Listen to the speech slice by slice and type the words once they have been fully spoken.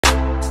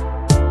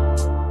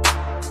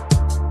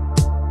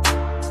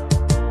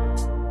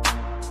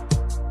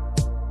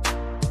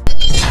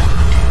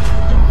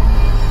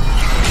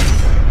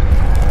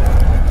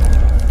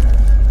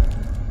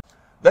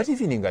That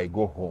evening I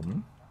go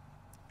home,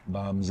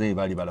 bamzee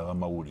bali balaba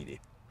mawulire.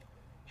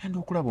 And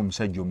okulaba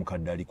omusajja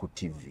omukadde ali ku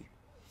TV.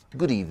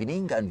 Good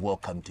evening and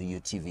welcome to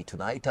your TV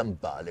tonight. I'm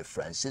Bale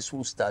Francis.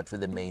 We'll start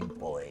with the main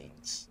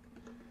points.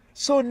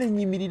 So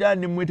nenyimirira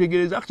ne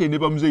mwetegereza actually ne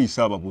bamzee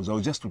isababuza. I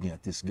was just looking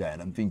at this guy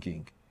and I'm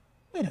thinking,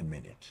 wait a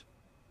minute.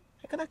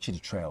 I can actually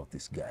try out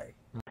this guy.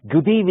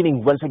 Good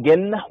evening once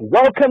again.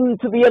 Welcome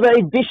to the other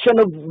edition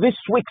of this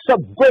week's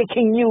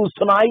Breaking News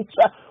tonight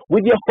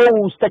with your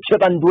host,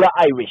 Kyebandula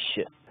Irish.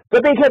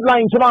 The big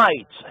headline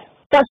tonight: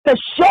 Pastor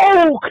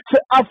shocked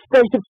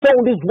after he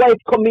found his wife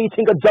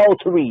committing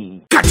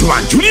adultery.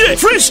 Katuanjulie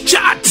fresh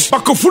chat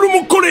bakofulu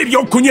mukole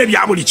ebyokunywa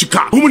ebya buli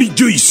kika omuli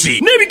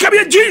juice n'ebika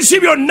bya juice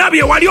byonna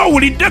bye wali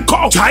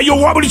owuliddeko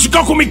kyayo wa buli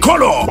kika ku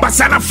mikolo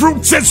basana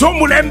fruits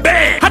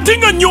ez'omulembe ate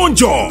nga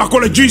nnyonjo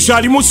bakola juice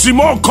alimu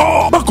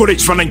simoko bakola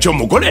ekifaananyi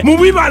ky'omugole mu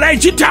bibala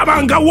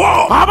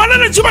ekitabangawo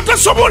abalala kye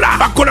batasobola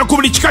bakola ku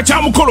buli kika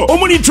kya mukolo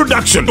omuli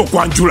introduction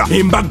okwanjula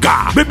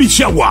embaga baby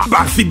shower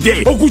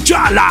birthday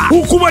okukyala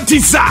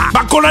okubatiza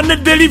bakola ne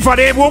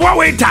delivery bw'oba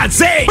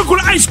weetaaze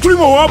bakola ice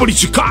cream owa buli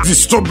kika zi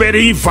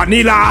strawberry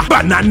vanilla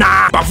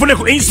banana bafune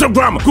ku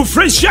Instagram ku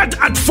fresh chat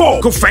at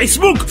 4 ku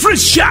Facebook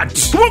fresh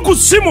chat kuba ku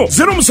simu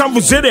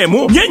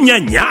 0701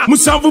 nyanya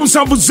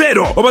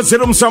 770 oba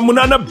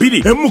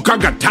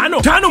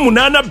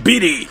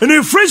 0782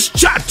 and fresh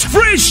chat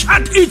fresh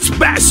at its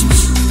best.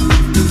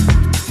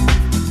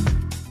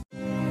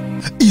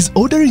 Is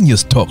ordering your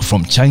stock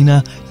from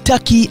China,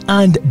 Turkey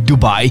and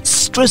Dubai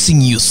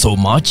stressing you so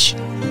much?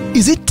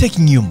 Is it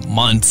taking you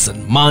months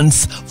and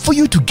months for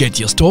you to get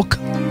your stock?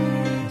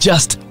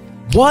 Just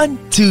 1,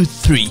 2,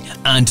 3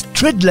 and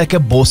trade like a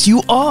boss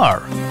you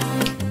are.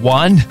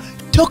 1.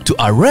 Talk to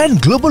Iran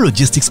Global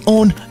Logistics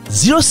on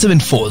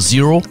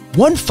 0740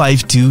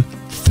 152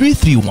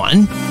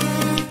 331.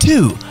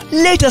 2.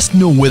 Let us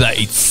know whether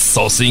it's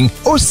sourcing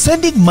or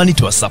sending money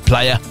to a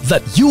supplier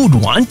that you would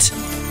want.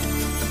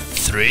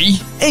 3.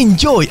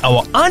 Enjoy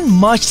our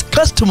unmatched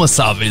customer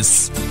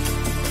service.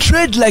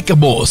 Trade like a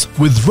boss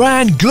with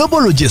Ryan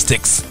Global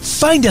Logistics.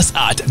 Find us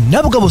at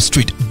Nabugabo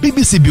Street,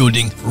 BBC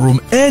Building, room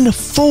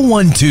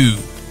N412.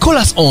 Call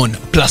us on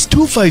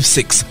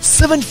 +256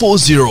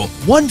 740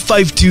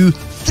 152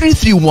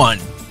 331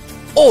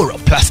 or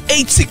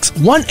 +86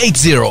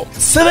 180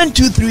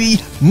 723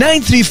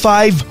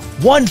 935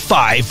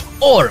 15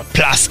 or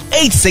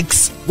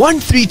 +86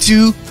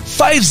 132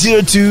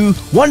 502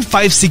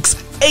 156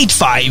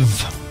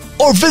 85.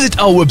 Or visit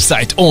our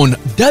website on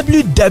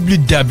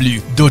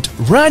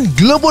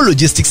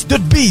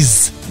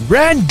www.rangloballogistics.biz.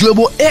 Rand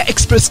Global Air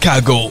Express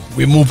Cargo.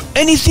 We move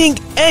anything,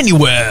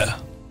 anywhere.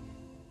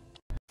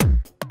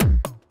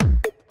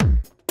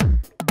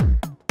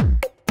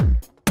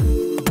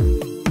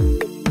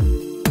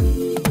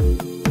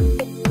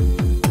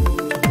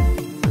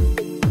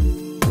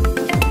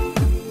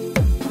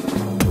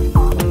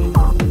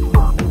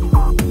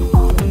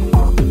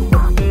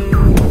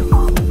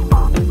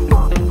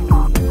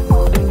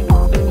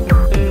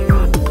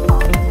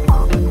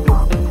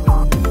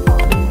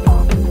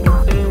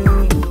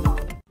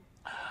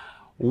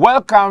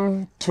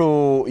 Welcome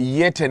to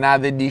yet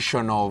another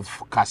edition of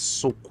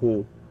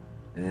Kasuku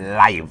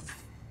Live.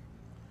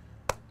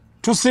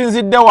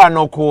 Tusinzidde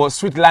wano ku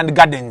Sweetland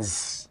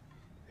Gardens,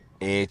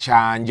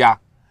 Chanja,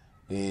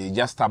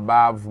 just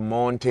above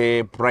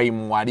Monte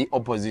Prime wali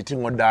opposite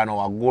ngodano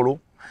waggulu.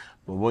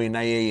 Bobo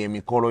inaye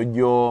emikolo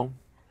gyo,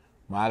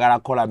 mwagala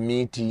kola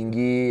meeting,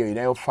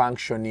 inayo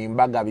function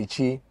mbaga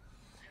biki,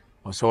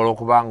 osobola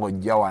okuba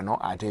ng'ojja wano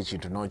ate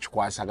ekintu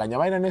n'okikwasaganya.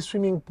 Balina ne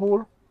swimming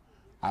pool.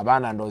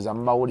 Abana ndoza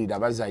mbawulira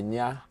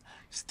bazanya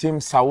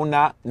steam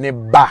sauna ne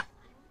bar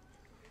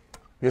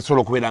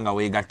yesolo kubeera nga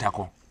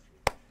weegattako.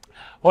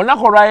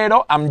 Olunaku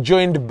olwaleero I'm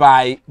joined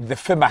by the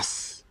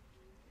famous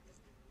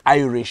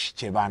Irish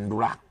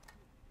Kyebandula.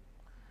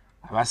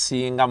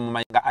 Abasinga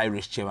mumanyi nga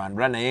Irish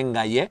Kyebandula naye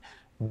nga ye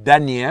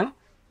Daniel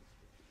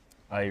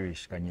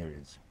Irish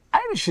Kanyeres.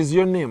 Irish is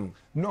your name?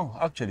 No,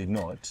 actually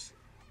not.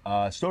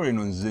 Story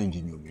no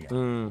nzenji nyumya.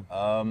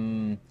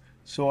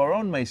 So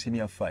around my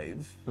senior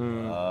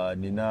 5,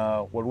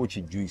 nina waliwo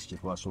kijuice kye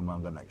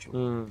twasomanga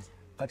nakyo.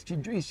 Kati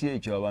kijuice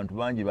ekyo abantu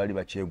bangi bali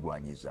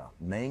bakyegwanyiza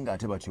naye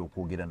ng'ate batya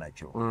okwogera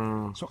nakyo.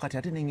 So kati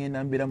ate ne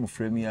ngenda mbeera mu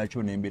frame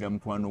yakyo ne mbeera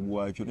mukwano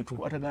gwakyo ne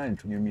tukwatagana ne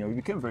tunyumya. We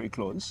became very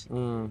close.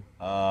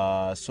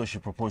 So she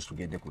proposed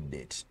tugende ku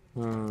date.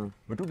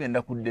 Bwe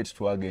tugenda ku date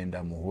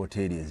twagenda mu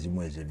hoteli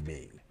ezimu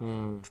ez'ebbeeyi.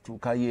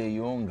 Tutuukayo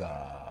eyo nga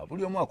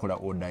buli omu akola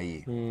order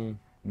ye.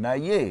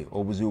 Naye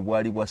obuzibu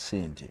bwali bwa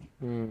ssente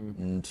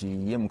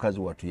nti ye mukazi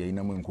wattu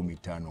yalinamu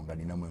 15,000 nga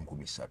ninamu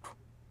 3,000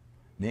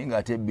 naye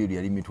ng'ate ebbiru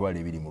yali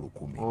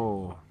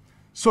 2,100.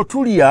 So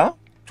tulya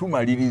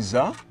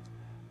tumaliriza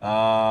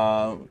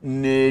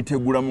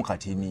netegulamu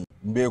katini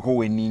mbeeko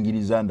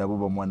weningiriza ndabo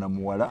bamwana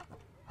muwala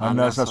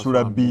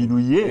anasasula bbiru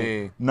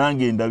ye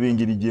nange ndaba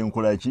engeri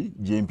gyenkolaki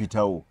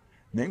gyempitawo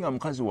naye nga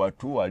mukazi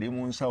wattu ali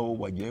mu nsawo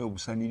bw'ajjayo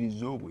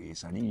obusanirizo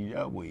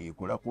bwesanirira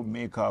bwekola ku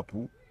make-up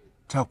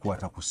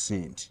takwata ku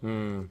ssente.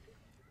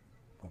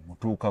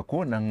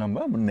 mutuukako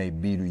naŋŋamba munna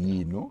ebbiiru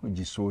yiino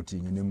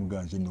gisootingi ne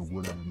muganze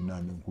n'ogula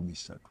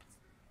 8,300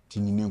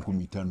 tinyina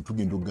 5,000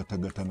 tugenda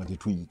okugatagata nga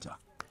tetuyita.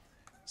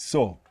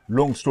 So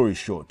long story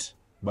short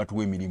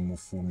batuwa emirimu mu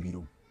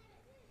ffumbiro.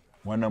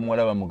 Mwana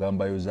muwala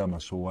bamugamba ayoza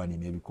amasowaani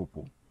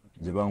n'ebikopo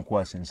ze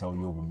bankwasa ensawo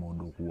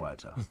y'obumondo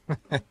okuwaata.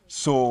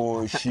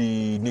 So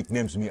she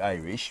nicknames me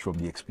Irish from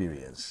the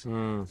experience.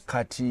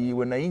 Kati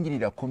we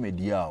nayingirira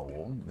comedy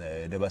awo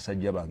ne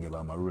basajja bange ba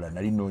Amarula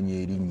nali noonya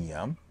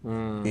erinnya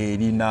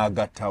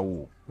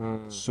erinaagattawo.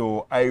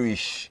 So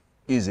Irish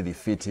easily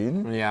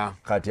fitting. Yeah.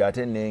 Kati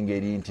ate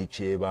n'engeri nti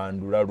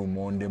Kyebandula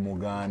lumonde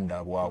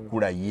muganda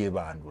bwakula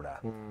yeebandula.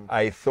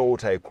 I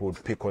thought I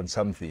could pick on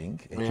something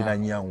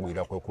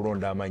ekinanyangwira kwe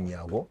kulonda amannya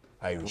ago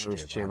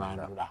Irish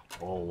Kyebandula.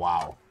 Oh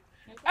wow.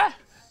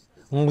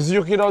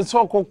 Nzijukira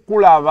osooka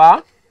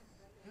okulaba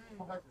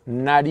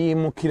nali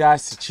mu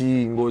kirasi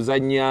ki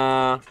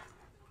ng'ozannya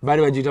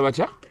bali bagiyita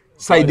batya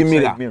side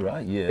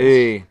mirror.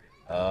 Yes.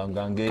 At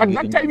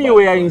that time you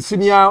were in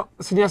senior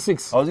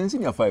 6. I was in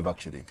senior 5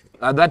 actually.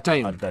 At that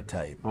time? At that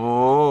time.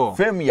 Oh.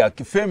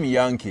 Femi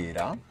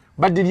yankeera.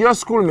 But did your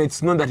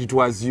schoolmates know that it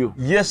was you?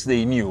 Yes,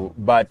 they knew,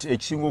 but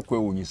ekisinga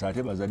okwewuunyisa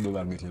ate bazadde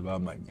bange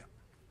tebaamanya.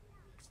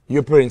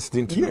 Your parents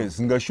didn't know?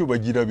 Yes, nga sho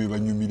bagirabe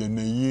banyumira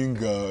naye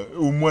nga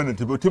omwana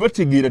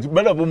tebategeera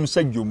balaba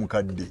omusajja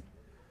omukadde.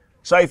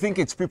 So I think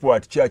it's people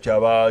at church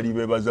abaali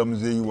bebaza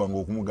muzeeyi wange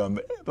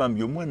okumugamba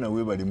bambi omwana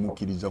we bali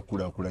mukkiriza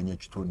kulaakulanya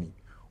kitoni.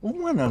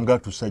 Omwana nga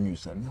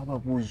tusanyusa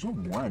nababuuza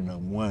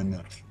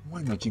omwana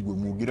kigwe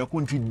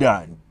mwogerako nti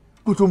Dani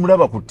gwe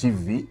tomulaba ku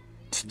TV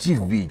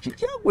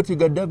kyagwe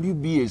tiga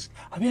WBS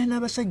abeera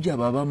n'abasajja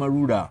abo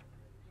Amarula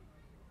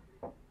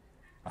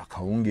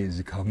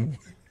akawungeezi kamu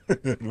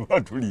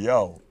lwa tuli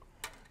awo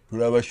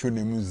tulaba sho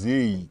ne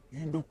muzeeyi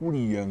ngenda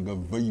okuwulira nga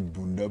vibe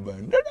ndaba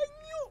ndala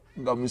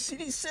nnyo nga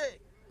musirise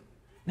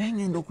naye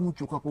ngenda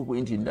okumukyukako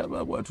bwe nti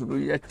ndaba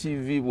bw'atunuulira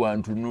TV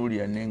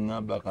bw'antunuulira ne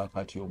ŋŋamba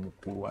kakati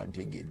omukulu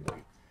antegedde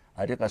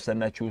ate kasita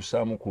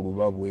nakyusaamu ku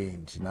luba bwe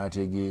nti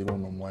n'ategeera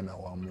ono omwana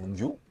wa mu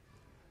nju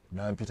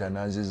nampita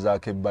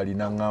nanzizaako ebbali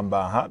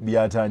naŋŋamba aha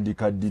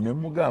byatandika ddi ne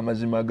mugamba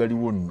mazima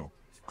galiwo nno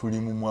tuli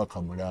mu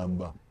mwaka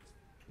mulamba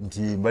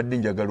nti mbadde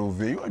njagala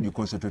oveeyo and you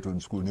concentrate on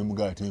school ne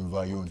mugamba ate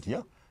nvaayo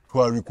ntya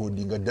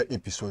twarecordinga dda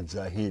episodes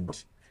ahead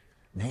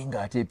naye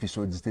ng'ate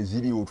episodes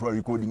teziriwo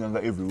twarecordinga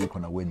nga every week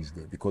on a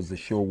Wednesday because the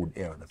show would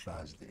air on a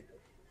Thursday.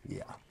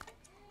 Yeah.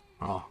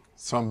 Oh,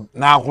 so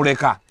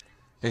naakuleka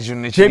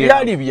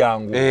Chebyali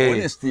byangu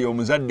honesty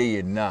omuzadde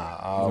yenna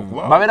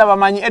babera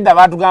bamanyi edda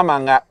batugamba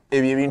nga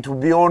ebyo ebintu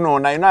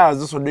byonoona. You know, I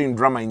was also doing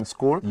drama in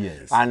school.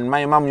 Yes. And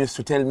my mom used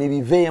to tell me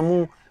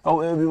biveemu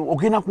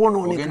ogenda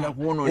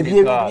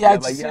kuwonooneka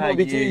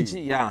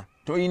yeah.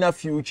 Toyina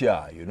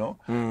future, you know.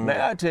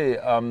 Naye ate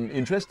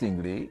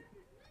interestingly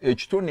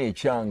ekitone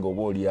ekyange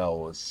oba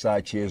oliawo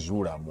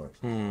saakyezuulamu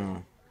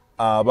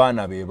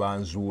abaana be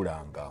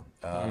banzuulanga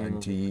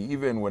nti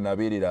even when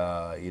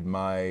abeerera in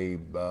my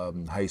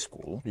high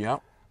school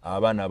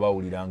abaana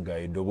bawuliranga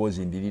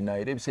eddoboozi ndirina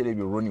era ebiseera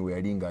ebyo Ronnie we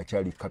yali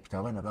ng'akyali kapito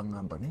abaana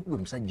baŋŋamba naye gwe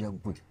musajja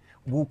gwe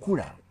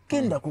bw'okula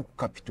gendako ku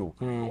kapito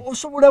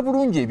osobola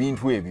bulungi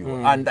ebintu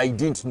ebyo and I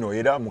didn't know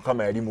era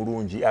mukama yali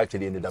mulungi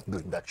actually ended up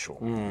doing that show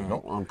you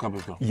know? On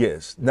Capital.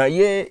 Yes.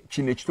 Naye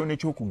kino ekitone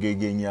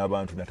ky'okugegenya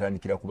abantu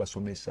natandikira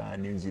kubasomesa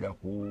nenzira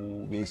ku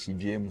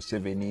BCGM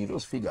 7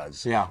 those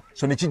figures. Yeah.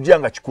 So nekijja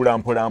nga kikula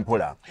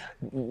mpola.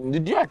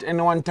 Did you at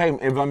any one time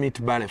ever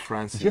meet Bale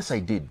Francis? Yes, I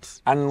did.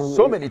 And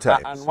so many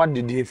times. And what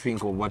did he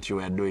think of what you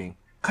were doing?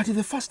 Kati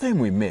the first time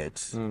we met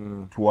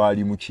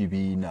twali mu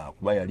kibiina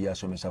kuba yali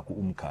asomesa ku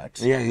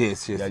UMCAT.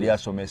 Yes. Yali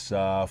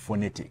asomesa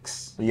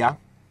phonetics. Yeah.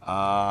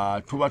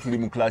 Tuba tuli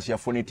mu class ya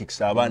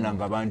phonetics abaana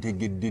nga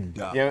bantegedde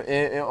dda.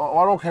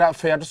 Walokera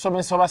fe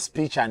yatusomesa oba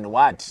speech and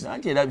what?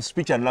 Nanti era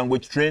speech and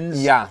language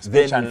trends. Yeah,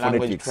 speech and phonetics.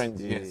 language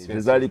trends. Yes.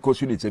 Ezali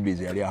course units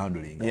ebizi yali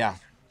handling. Yeah.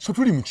 So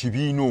tuli mu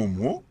kibiina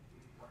omwo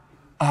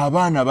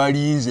abaana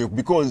balinze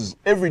because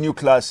every new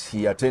class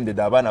he attended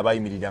abaana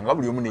bayimirira nga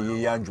buli omu ne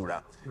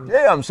yeeyanjula.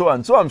 Yeah, I'm so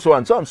and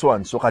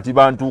so kati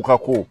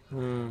bantuukako.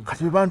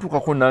 Kati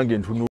bantuukako nange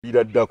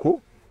ntunuulira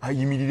ddako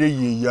ayimirire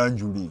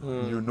yeeyanjule,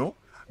 you know,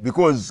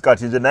 because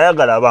kati nze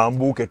nayagala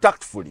bambuuke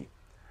tactfully.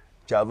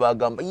 Kyava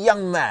agamba,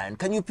 young man,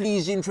 can you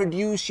please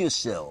introduce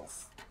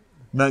yourself?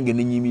 Nange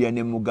nenyimira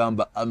ne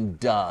mugamba, I'm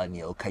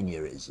Daniel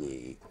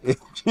Kanyerezi.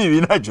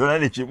 Kibiina kyonna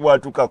ne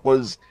kimwatuka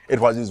cause it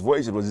was his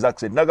voice, it was his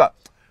accent. Naga,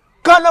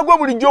 kana gwe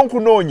bulijjo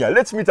nkunoonya,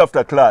 let's meet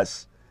after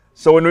class.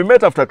 So when we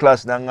met after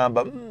class,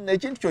 nangamba,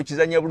 ekintu kyo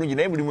kizanya bulungi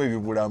naye bulimu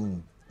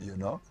ebibulamu, you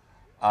know.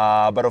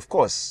 But of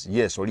course,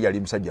 yes, oli yali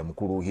musajja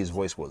mukulu, his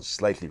voice was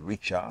slightly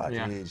richer,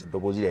 his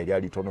eddoboozi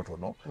yali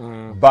tono.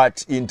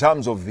 But in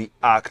terms of the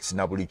act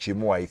na buli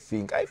kimu, I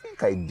think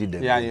I did a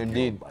good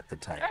job at the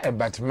time. Yeah,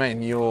 but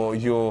man,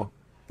 you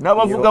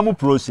Nabavugamu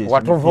process.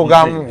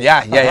 Watuvugamu,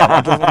 yeah,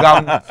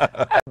 watuvugamu.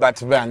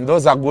 But man,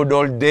 those are good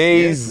old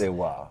days. Yes, they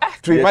were.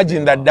 To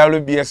imagine that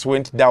WBS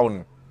went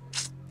down.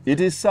 It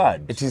is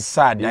sad. It is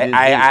sad. It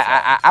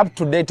I up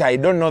to date, I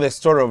don't know the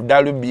story of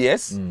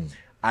WBS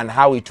and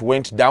how it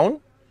went down.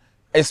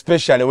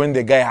 especially when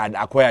the guy had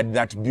acquired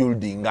that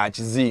building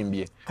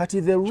ng'akizimbye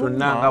Kati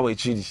kyonna nga bwe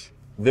kiri.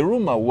 the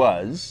rumor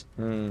was,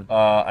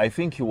 I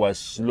think he was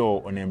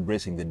slow on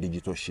embracing the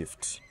digital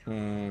shift.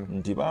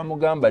 Nti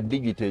bamugamba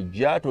digital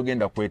ejja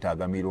togenda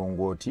kwetaaga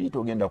mirongooti,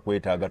 togenda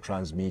kwetaaga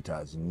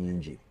transmitters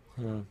nyingi.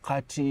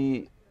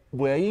 Kati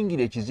bwe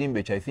yayingira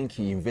ekizimbe I think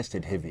he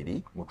invested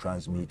heavily mu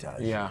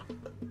transmitters. Yeah.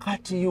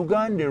 Kati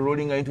Uganda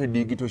rolling into a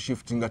digital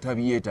shift nga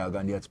tabyetaaga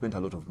and he had spent a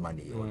lot of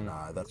money on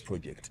that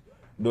project.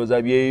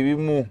 Ndowooza bye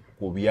bimu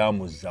ku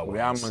byamuzza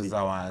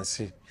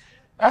wansi.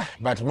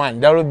 But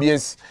man,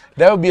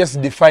 WBS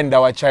defined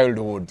our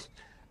childhood.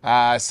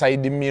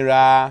 Side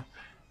Mirror,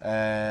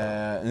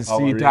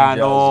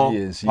 Nsitano,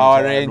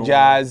 Power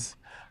Rangers,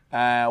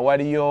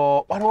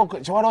 waliwo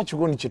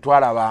kigundi kye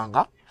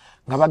twalabanga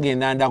nga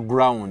bagenda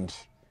underground.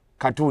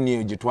 Cartoon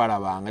eyo gye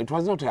twalabanga. It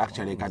was not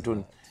actually a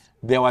cartoon.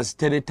 There was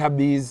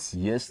Teletubbies.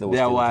 Yes,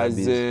 there was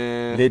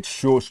Late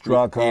Show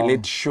Straka.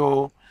 Late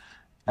Show.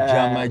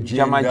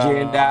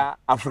 Jamagenda,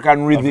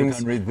 African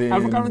Rhythms.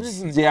 African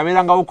Rhythms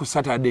yabeerangawo ku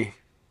Saturday.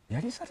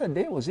 Yali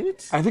Saturday, was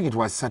it? I think it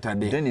was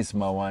Saturday. Dennis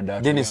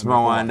Mawanda,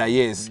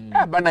 yes.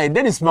 But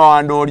Dennis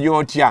Mawanda oli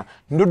otya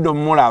ndudde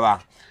mulaba.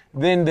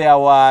 Then there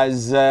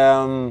was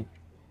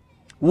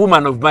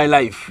Woman of My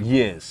Life.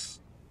 Yes.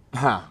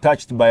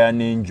 Touched by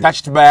an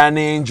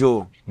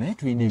Angel.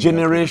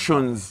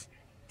 Generations.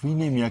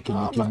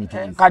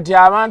 Kati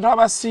abantu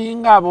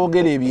abasinga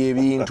aboogera ebyo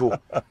ebintu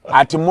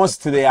at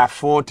most they are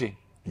 40.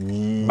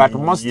 But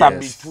most are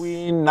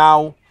between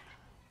now.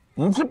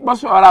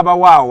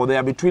 Wow, they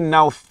are between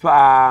now.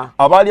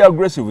 Abali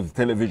aggressive with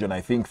television,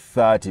 I think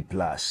 30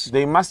 plus.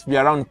 They must be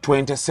around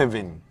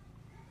 27.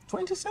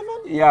 27?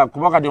 Yeah,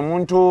 kuba kati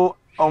omuntu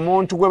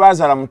gwe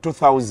bazaala mu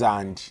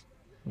 2000.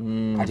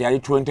 Kati yali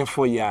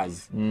 24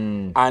 years.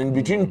 And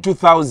between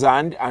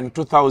 2000 and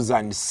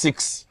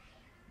 2006.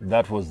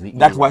 That was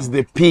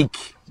the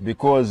peak.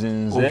 Because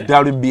of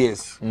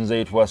WBS.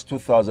 It was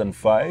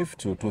 2005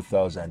 to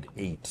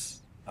 2008.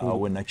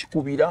 When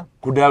nakikubira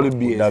ku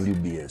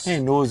WBS.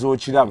 Ndowooza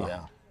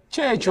okiraba.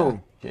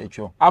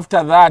 Kyekyo.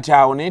 After that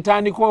awo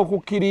netandika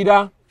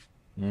okukkirira.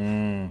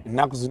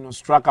 Ennaku zino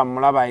Straka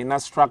mulaba alina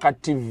Straka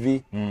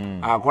TV.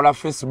 Akola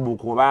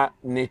Facebook oba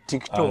ne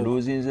TikTok.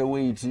 Loozinze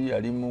weight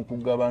ali mu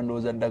kugaba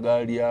ndowooza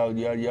ddagala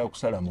lya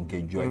kusala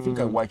mukejjo. I think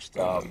I watched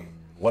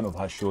one of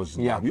her shows.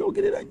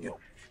 Byogerera nnyo.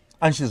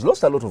 And she's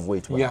lost a lot of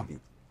weight. Yeah.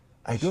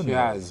 I don't know.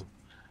 Has.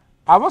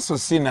 I've also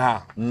seen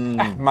her.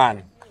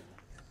 Man.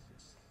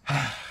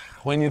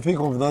 When you think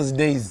of those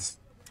days,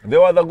 they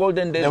were the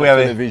golden days of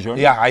television.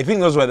 Yeah, I think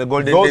those were the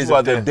golden days. Those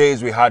were the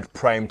days we had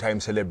prime time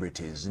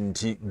celebrities.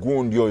 Nti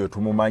gundi oyo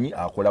tumumanyi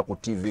akola ku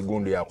TV,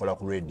 gundi akola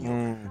ku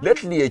radio.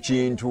 Lately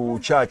ekintu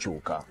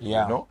kyakyuka.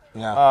 Yeah. You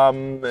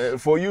know?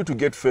 For you to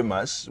get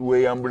famous,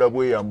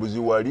 weyambuzi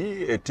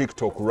wali, a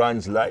TikTok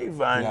runs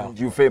live and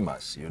you're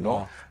famous, you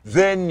know.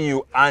 Then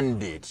you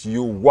earned it,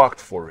 you worked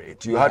for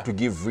it. You had to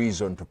give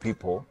reason to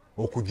people.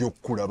 Okujja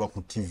okukulaba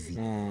ku TV.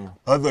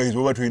 Otherwise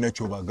oba tulina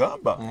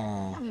kyobagamba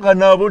nga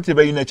nabo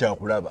tebalina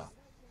kyakulaba.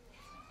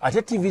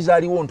 Ate TV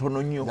zaaliwo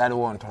ntono nnyo.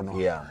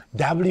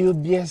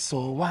 WBS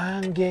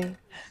owange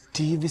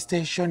TV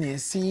station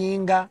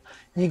esinga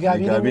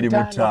nyigabire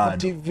mutano ku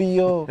TV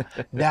yo.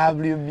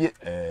 WBS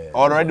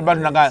already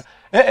batunaga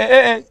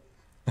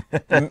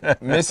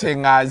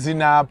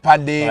Mesengazina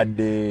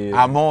Pade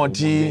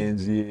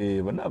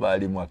Amoti bana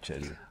baalimu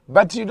actually.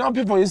 But you know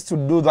people used to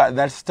do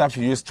that stuff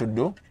you used to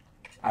do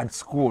at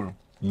school.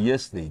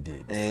 Yes, they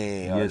did.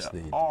 Yes, they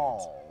did.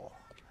 Oh,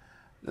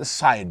 the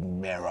side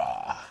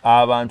mirror.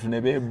 Abantu ne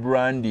be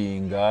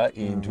branding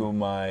into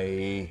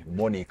my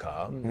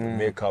moniker,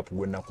 makeup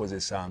when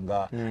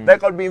nakozesanga.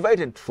 Like I'll be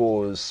invited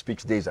for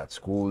speech days at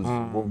schools,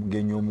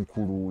 omugenyi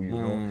omukulu, you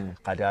know.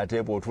 Kati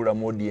ate bw'otuula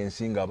mu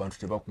audience nga abantu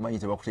tebakumanyi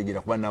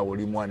tebakutegeera kuba naawe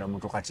oli mwana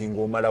muto kati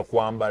ng'omala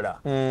kwambala.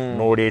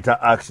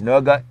 N'oleeta act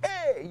naga,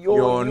 hey,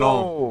 you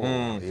know.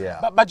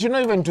 Yeah. But you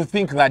know, even to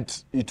think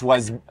that it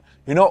was,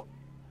 you know,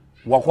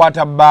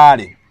 wakwata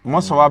bale.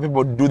 Most of our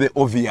people do the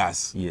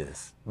obvious.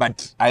 Yes.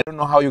 But I don't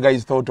know how you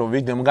guys thought of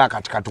it. Nemuga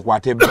katika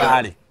tukwate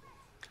bale.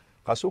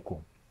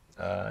 Kasuku,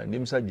 ndi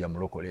musajja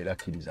mulokole era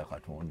akkiriza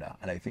Katonda.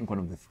 And I think one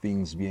of the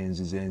things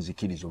byenzize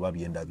nzikiriza oba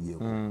byenda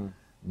byeko.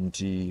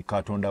 Nti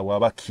Katonda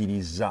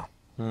bw'abakkiriza.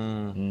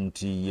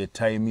 Nti ye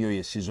time yo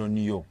ye season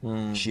yo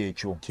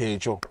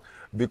kyekyo.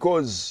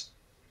 Because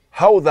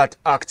how that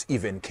act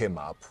even came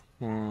up.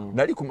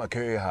 Nali ku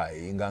Makerere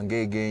High nga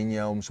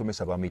ngeegenya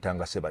omusomesa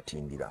bamitanga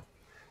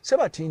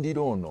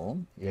Sebatindira ono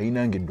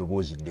yayinanga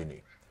eddoboozi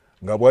ddene.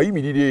 Nga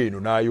bw'ayimirira eno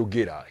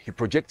n'ayogera, he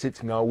projects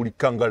it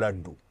ng'awulika nga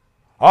laddu.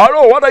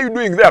 Hello, what are you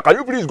doing there? Can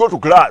you please go to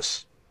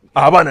class?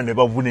 Abaana ne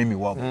bavuna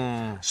emiwabo.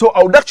 So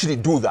I would actually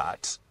do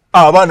that.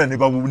 Abaana ne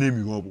bavuna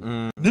emiwabo.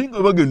 Naye nga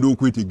bagenda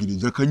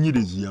okwetegereza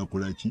Kanyerezi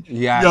yakola ki?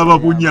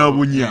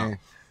 Yababonyaabonya.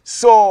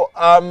 So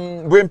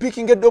bwe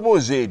mpikinga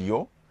eddoboozi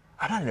eryo,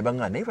 abaana ne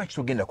baŋŋamba naye lwaki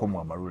togendako mu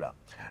Amarula?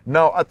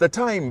 Now, at the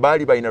time,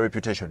 Bali by a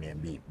reputation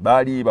MB.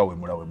 Bali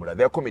wemula.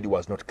 Their comedy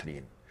was not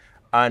clean.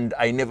 And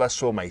I never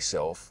saw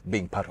myself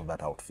being part of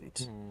that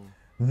outfit.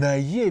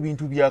 naye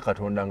ebintu bya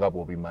Katonda nga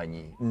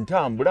bw'obimanyi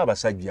ntambula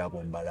abasajja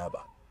abo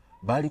mbalaba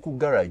bali ku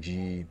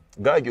garage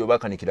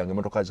webakanikiranga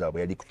emmotoka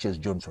zaabwe yali ku Chase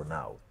Johnson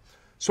awo.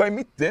 So I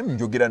meet them,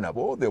 njogera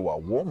nabo, they were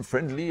warm,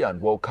 friendly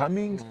and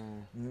welcoming.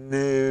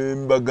 Ne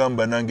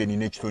mbagamba nange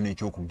nina ekitone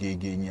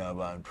eky'okugegenya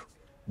abantu.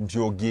 Nti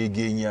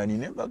ogegenya ni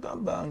ne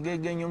mbagamba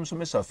ngegenya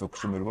omusomesa waffe ku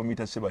ssomero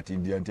bamuyita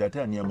Sebatindira nti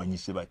ate ani amanyi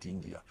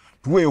Sebatindira.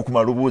 Tuweeyo ku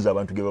maloboozi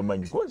abantu ge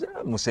bamanyi. Because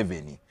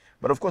Museveni.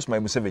 But of course my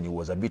Museveni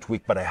was a bit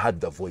weak, but I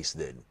had the voice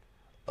then.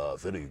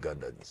 Fellow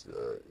Ugandans,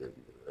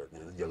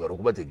 njagala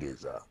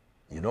okubategeeza,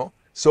 you know.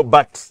 So,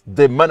 but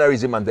the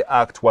mannerism and the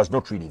act was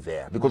not really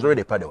there because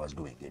already Pada was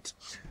doing it.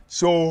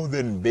 So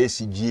then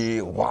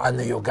basically, one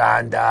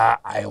Uganda,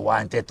 I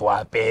wanted to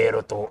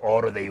appeal to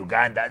all the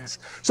Ugandans.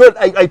 So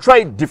I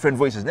tried different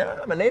voices.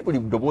 Naye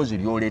dobozi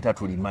lyoleta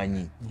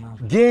tulimanyi.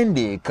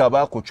 Gende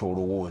kabako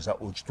kyolowooza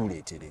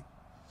okituleetere.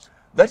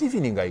 That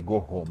evening I go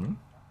home,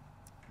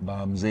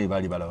 bamzee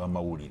bali balaba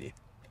mawulire.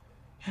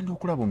 And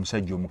okulaba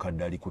omusajja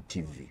omukadde ali ku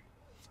TV.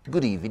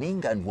 Good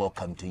evening and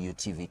welcome to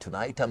UTV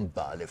tonight. I'm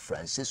Bale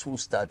Francis. We'll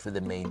start with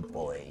the main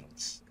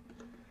points.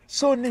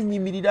 So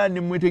nenyimirira ne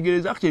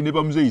mwetegereza akye ne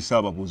bamuzeyisa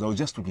ababuuza. I was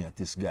just looking at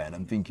this guy and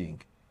I'm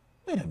thinking,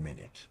 wait a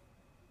minute.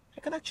 I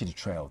can actually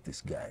try out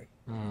this guy.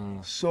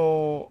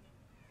 So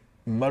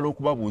mmala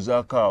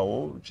okubabuuzaako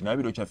awo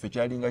kinaabiro kyaffe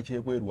kyalinga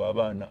kyekwerwa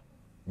abaana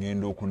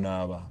ngenda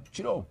okunaaba.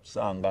 Kiro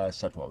sanga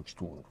 3 awo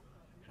kitundu.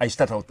 I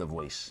start out the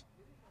voice.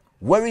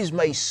 Where is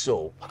my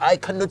soap? I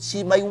cannot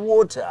see my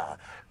water.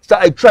 So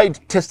I tried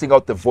testing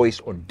out the voice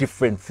on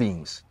different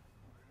things.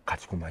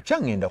 Kati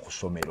kumacha ngenda ku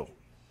ssomero.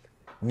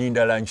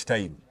 Ninda lunch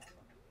time.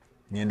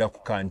 Ngenda ku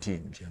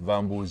canteen.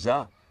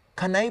 Mvambuuza,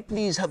 can I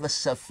please have a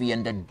safi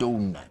and a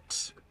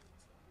donut?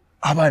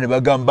 Abaana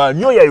bagamba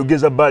nnyo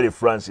yayogeza Bale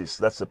Francis.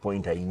 That's the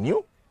point I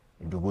knew.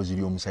 Eddoboozi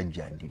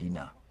ly'omusajja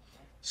ndirina.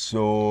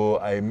 So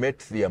I met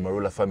the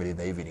Amarula family in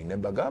the evening. Ne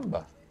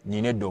bagamba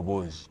nina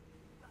eddoboozi.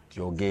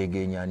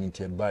 Kyogegenya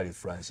nti Bale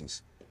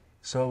Francis.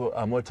 So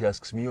Amoti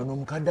asks me, ono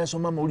mukadde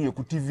asoma mawulire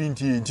ku TV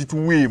nti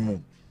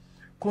tuweemu.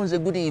 Konze,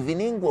 good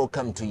evening,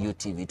 welcome to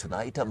UTV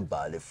tonight. I'm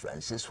Bale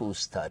Francis. We'll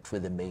start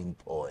with the main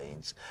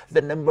points.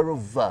 The number of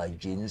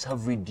virgins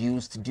have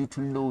reduced due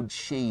to load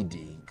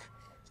shedding.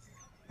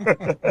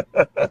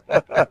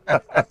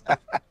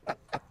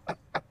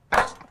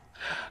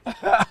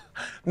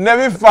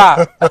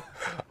 Nebifa.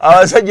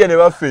 Abasajja ne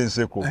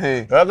bafenseko.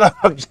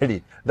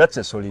 Actually, that's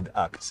a solid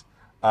act.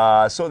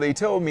 So they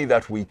tell me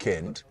that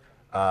weekend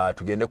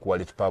tugende ku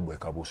Wallet Pub e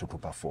Kabusu to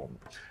perform.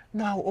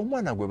 Now,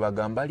 omwana gwe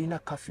bagamba alina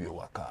curfew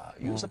waka.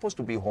 You're supposed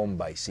to be home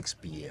by 6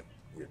 p.m.,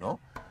 you know.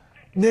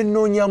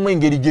 Nennoonyamu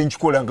engeri gye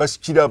nkikola nga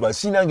sikiraba,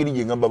 sina ngeri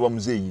gye ngamba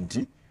bamuzeeyi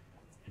nti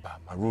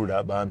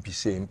Amarula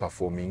bampise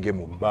performing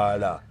mu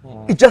bbaala.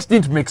 It just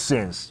didn't make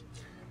sense.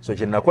 So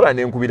kye nakola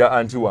ne nkubira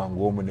anti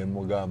wange omu ne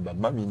mugamba,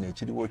 mami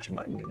nekiriwo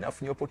kimanyi,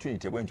 nafunye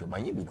opportunity bwentyo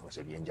manyi bino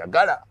nze bye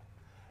njagala.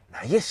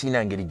 Naye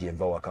sina ngeri gye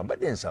nva waka,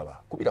 mbadde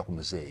nsaba kubira ku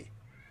muzeeyi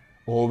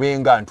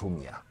obenga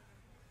ntumya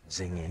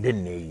nze ngende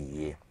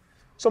neeyiye.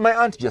 So my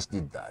aunt just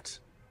did that.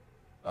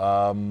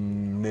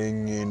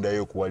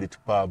 Nengendayo ku Wallet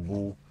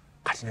Pub.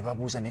 Kati ne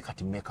babuuza ne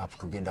kati makeup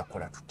tugenda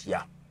kukola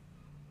tutya.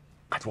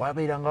 Kati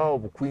wabeerangawo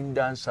buqueen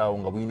dance awo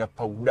nga bulina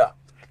powder.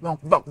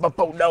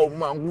 Bapawuda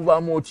omangu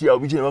bamotya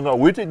obije banga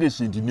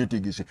wetegese nti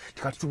netegese.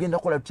 Kati tugenda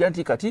kukola tutya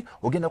nti kati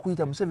ogenda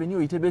kuyita Museveni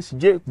oyite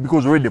Besigye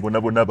because already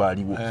bonna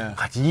baaliwo.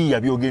 Kati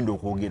yiya byogenda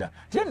okwogera.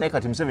 Tya naye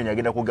kati Museveni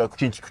agenda kwogera ku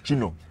kintu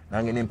kino.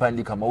 Nange ne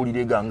mpandika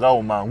mawulire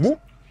gangawo mangu.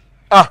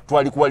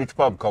 Twali ku Wallet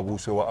Pub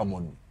Kabuuse wa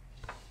Amon.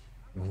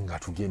 Nga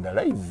tugenda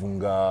live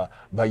nga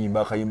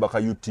bayimba kayimba ka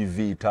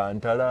UTV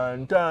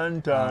tantalan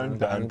tan tan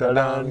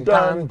tantalan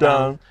tan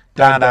tan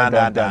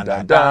tantalan tan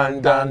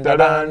tan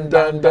tantalan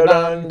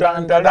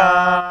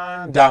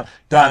tantalan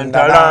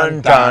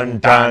tantalan tan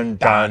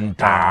tan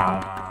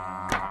tan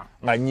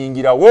nga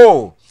nyingira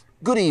wo.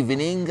 Good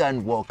evening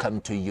and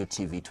welcome to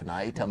UTV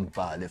tonight. I'm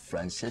Bale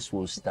Francis.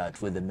 We'll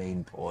start with the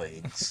main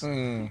points.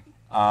 It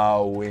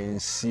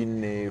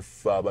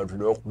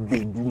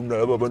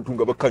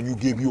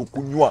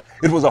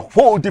was a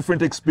whole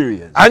different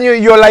experience. And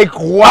you're like,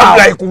 wow. I'm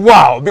like,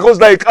 wow. Because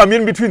like, I'm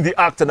in between the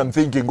act and I'm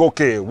thinking,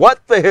 okay,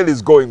 what the hell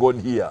is going on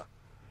here?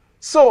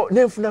 So,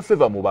 nefuna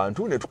favor mu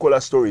bantu,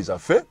 netukola stories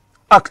afe,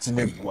 act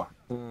negwa.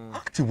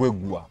 Act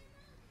wegwa.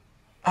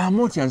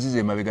 Amoti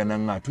yanzize mabega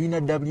nanga, tuina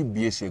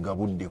WBS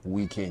egabudde ku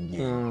weekend ye.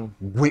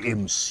 Gwe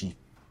MC.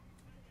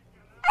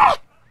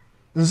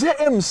 Nze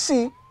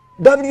MC,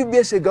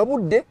 WBS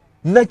egabudde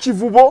na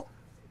kivubo,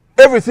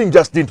 everything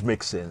just didn't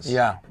make sense.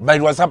 Yeah, but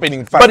it was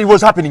happening fast. But it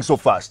was happening so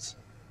fast.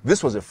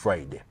 This was a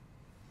Friday.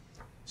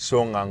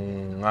 So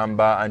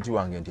ngamba anti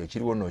wange nti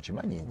ekiriwo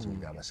n'okimanyi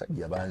nti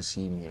abasajja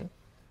bansiimye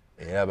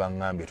era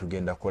bangambye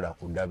tugenda kola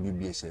ku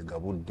WBS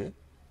egabudde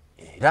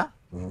era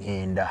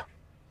ngenda.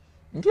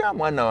 Nti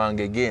mwana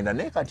wange genda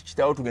naye kati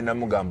kitaawo tugenda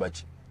mugamba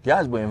ki?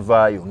 Yazi bwe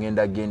nvaayo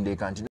ngenda gende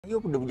kanti naye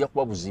obudde bujja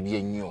kuba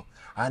buzibye nnyo.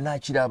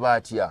 Anaakiraba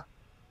atya?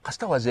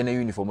 Kasita wazene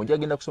uniform ojja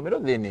genda kusomero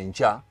then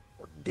enkya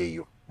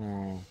oddeyo.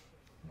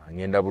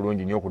 Ngenda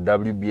bulungi nnyo ku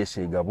WBS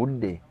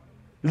egabudde.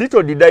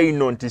 little did I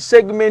know nti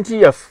segment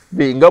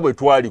yaffe nga bwe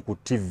twali ku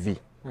TV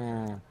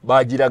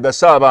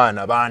bagiragasa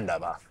abaana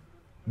bandaba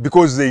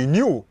because they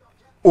knew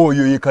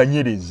oyo ye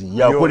Kanyerezi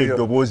yakola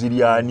eddoboozi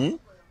lyani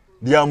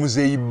lya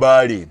Muzeeyi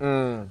Bbaale.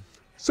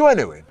 So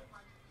anyway,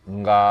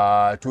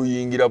 nga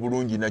tuyingira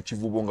bulungi na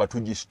kivubo nga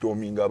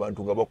tugistorminga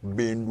abantu nga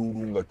bakuba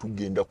enduulu nga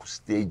tugenda ku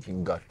stage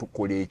nga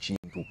tukola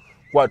ekintu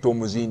kwata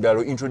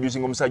omuzindalo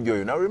introducing omusajja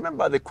oyo. Now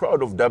remember the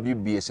crowd of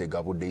WBS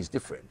Gabudde is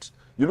different.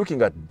 You're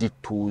looking at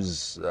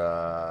D2s,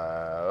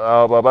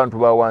 abantu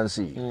ba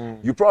wansi.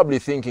 You're probably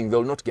thinking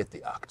they'll not get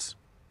the act.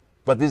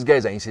 But these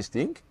guys are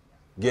insisting.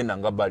 Genda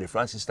nga Mbale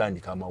Francis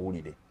tandika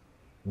amawulire.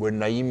 When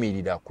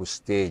nayimirira ku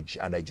stage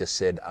and I just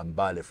said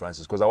Mbale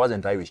Francis, because I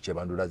wasn't Irish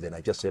Kyebandula then,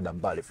 I just said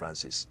Mbale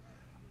Francis.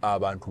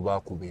 Abantu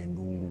bakuba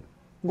enduulu.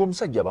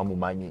 Ng'omusajja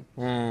bamumanyi.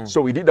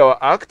 So we did our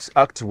act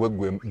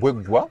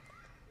Bwegwa.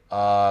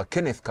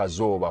 Kenneth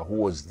Kazoba, who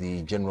was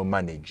the general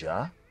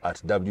manager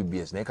at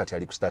WBS, naye kati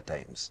ali ku Star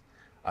Times,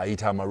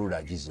 ayita Amarula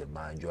agize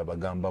manju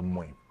abagamba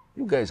mmwe,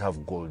 you guys have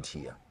gold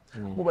here.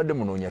 Mubadde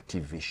munoonya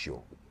TV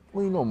show.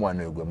 Mulina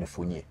omwana oyo gwe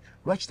mufunye.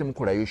 Lwaki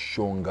temukolayo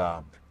show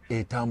nga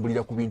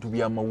etambulira ku bintu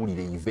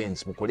by'amawulire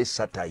events, mukole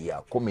satire,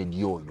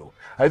 comedy oyo?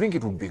 I think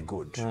it would be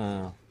good.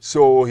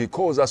 So he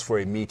calls us for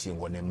a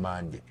meeting on a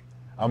Monday.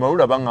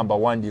 Amarula bangamba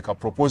wandika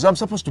proposal. I'm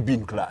supposed to be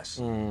in class.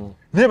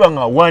 Ne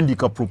banga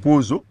wandika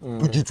proposal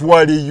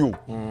tugitwaleyo.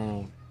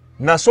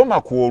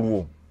 Nasoma ku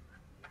olwo.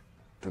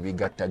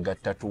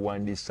 Tubigattagatta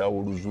tuwandisa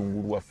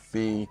oluzungu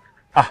lwaffe.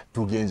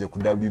 Tugenze ku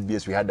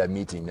WBS, we had a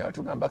meeting. Now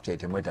to come back to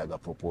Temwetaga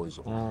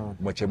proposal.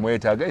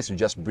 Temwetaga is to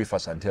just brief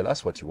us and tell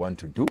us what you want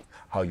to do,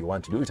 how you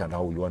want to do it, and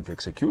how you want to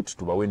execute.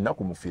 Tubawenna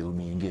ku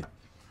mufilminge.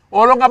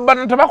 Olonga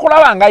bana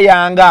tabakulabanga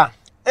yanga.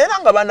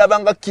 Eranga banda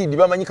banga kid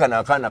bamanyikana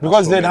akana.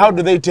 Because then how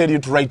do they tell you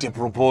to write a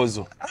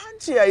proposal?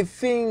 Auntie, I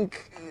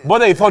think... But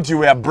they thought you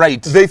were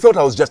bright. They thought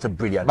I was just a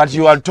brilliant But kid.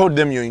 you had told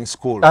them you're in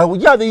school.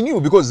 Yeah, they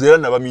knew because they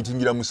ran about meeting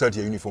in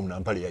Musati uniform na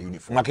Mpale ya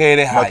uniform.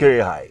 Makere high.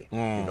 Makere high,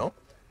 you know.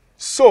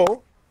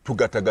 So,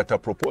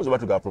 tugata proposal,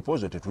 but tuga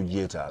proposal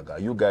tetujetaga.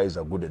 You guys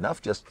are good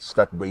enough, just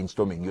start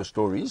brainstorming your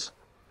stories.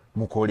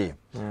 Mukole.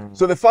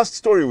 So the first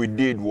story we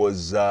did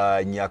was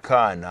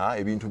Nyakana,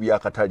 ebintu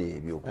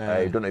byakatali ebyo.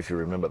 I don't know if you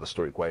remember the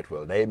story quite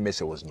well. Naye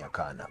mese was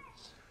Nyakana.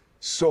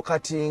 So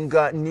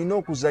katinga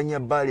nino kuzanya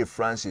Mbale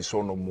Francis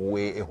ono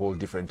muwe a whole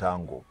different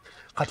angle.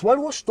 Kati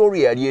waliwo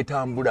story yali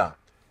etambula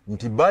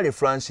nti Mbale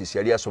Francis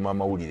yali asoma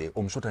amawulire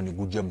omusota ne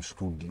gujja mu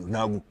studio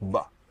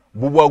n'agukuba.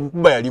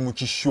 Bubwagukuba yali mu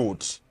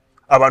kishort.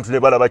 Abantu ne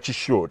balaba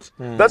kishort.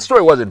 That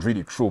story wasn't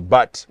really true,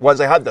 but once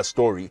I had the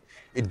story,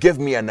 it gave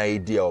me an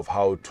idea of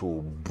how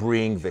to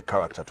bring the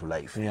character to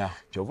life. Yeah.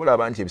 Kyovula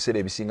abantu ebiseera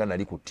ebisinga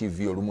nali ku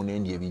TV olumu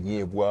n'endi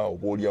ebinyeebwa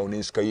oba oliawo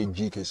n'ensika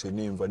y'ejjiikese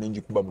n'enva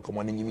n'enjikuba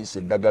mukamwa n'enyimisa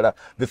eddagala,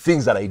 the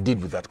things that I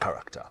did with that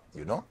character,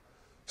 you know?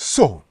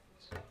 So,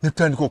 ne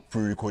tutandika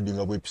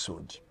okupre-recordinga bu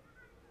episode.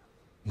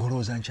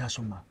 Ngolowooza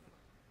nkyasoma.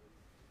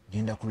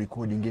 Genda ku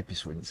recording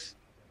episodes.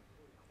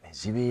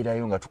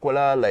 Zibeerayo nga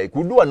tukola like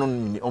we do an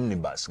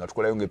omnibus nga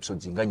tukolayo nga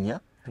episodes nga 4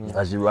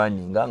 nga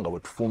zirunninga nga bwe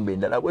tufumba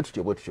endala bwe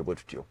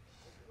tutyo.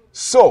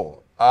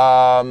 So,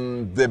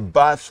 the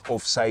birth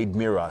of Side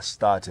Mirror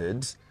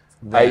started.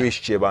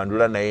 Irish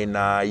Kyebandula naye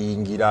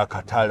nayingira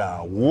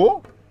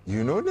akatalawo,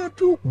 you know,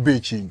 netukuba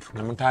ekintu.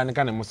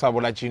 Nemutandika ne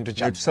musabula kintu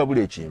kya.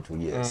 Netusabula ekintu,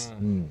 yes.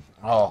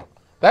 Oh,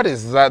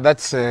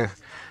 that's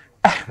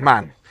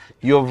man.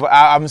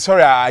 I'm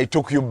sorry I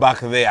took you back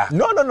there.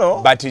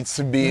 No. But it's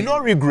been... No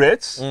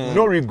regrets.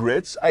 No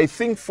regrets. I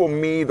think for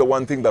me, the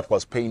one thing that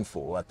was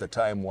painful at the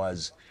time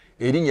was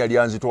erinnya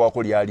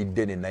lyanzitowako lyali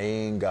ddene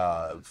naye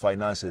nga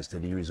finances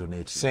teri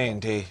resonate.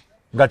 Sente.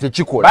 Nga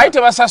tekikola.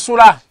 Baite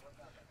basasula.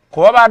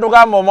 Kuba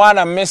badugamba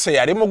omwana mmese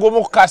yali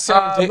mugumu ku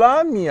kasente.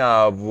 Abaami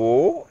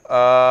abo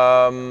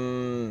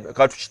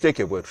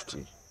katukiteeke bwe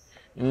tuti.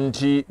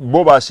 Nti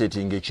bo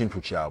basetinga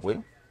ekintu kyabwe.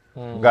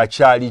 Nga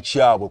kyali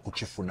kyabwe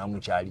kukifunamu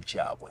kyali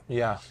kyabwe.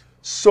 Yeah.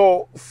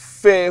 So,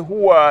 fe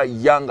who are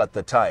young at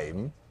the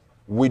time,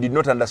 we did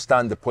not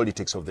understand the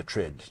politics of the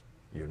trade,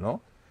 you know?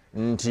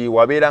 Nti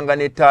waberanga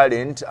ne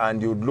talent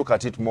and you'd look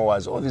at it more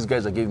as, oh, these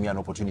guys are giving me an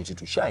opportunity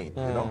to shine,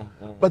 you know?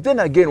 But then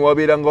again,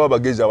 waberanga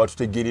wabagezi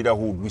abatutegerera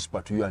who would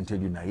whisper to you and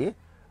tell you naye,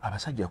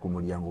 abasajja ku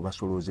mulyango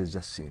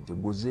basolozezza sente,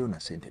 gozeeyo na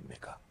sente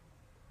mmeka.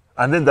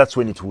 And then that's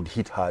when it would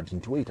hit hard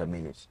nti wait a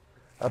minute.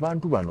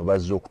 Abantu bano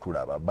bazze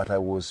okutulaba, but I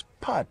was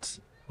part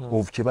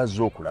of kye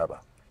bazze okulaba.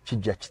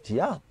 Kijja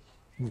kitya?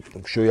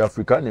 Show ya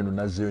Africa neno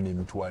nazzeyo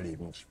n'emitwalo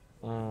ebingi.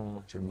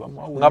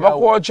 Nga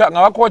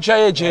bakwocha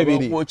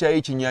ekyebiri. Bakwocha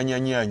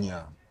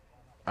ekinyanyanyanya.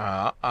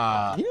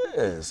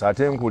 Yes,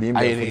 ate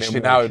nkulimba. Irish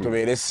nawe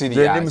tubeere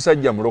serious. Ndi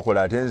musajja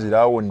mulokola ate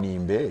nziraawo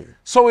nnimbe.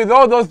 So with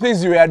all those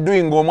things you were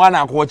doing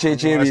ng'omwana akwocha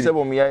ekyebiri.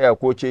 Sebo muyaya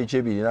akwocha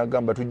ekyebiri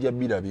n'agamba tujja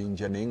bbira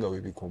binja naye nga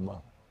we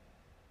bikoma.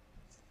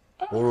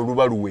 Olwo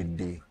luba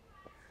luwedde.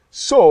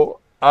 So,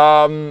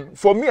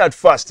 for me at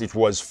first it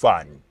was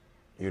fun,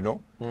 you know.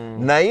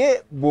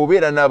 Naye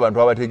bw'obeera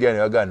n'abantu abategeera ne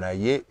bagamba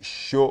naye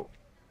show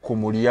ku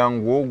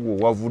mulyango ogwo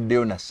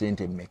wavuddeyo na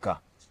sente mmeka.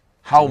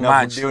 How much?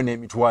 Navuddeyo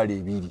n'emitwalo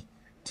 2.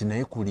 kati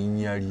naye ku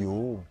linnya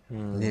lyo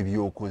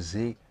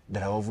n'ebyokoze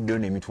ddala wavuddeyo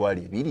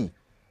n'emitwalo 2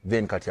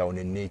 then kati awo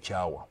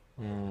nenneekyawa.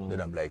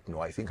 Then I'm like, no,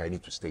 I think I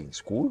need to stay in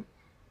school.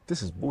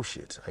 This is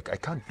bullshit. I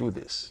can't do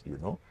this, you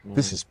know.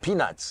 This is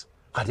peanuts.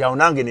 Kati awo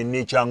nange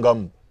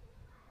nenneekyangamu.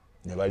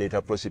 Ne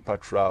baleeta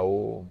Prosipatra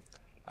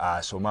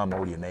asoma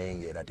amawulire naye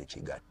ng'era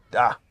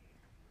tekigatta.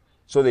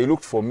 So they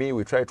looked for me.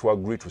 We tried to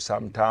agree to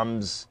some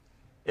terms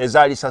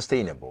ezaali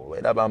sustainable.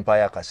 Era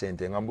bampayo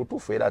akasente nga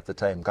mbutuufu era at the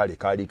time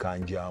kaali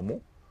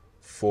kanjaamu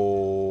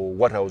for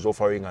what I was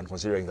offering and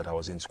considering that I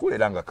was in school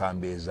era nga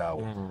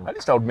kambeezaawo. At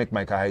least I would make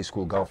my high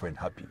school girlfriend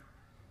happy.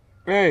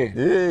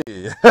 Hey.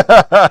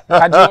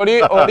 Kati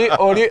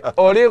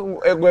oli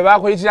gwe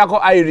bakuyitirako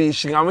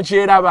Irish nga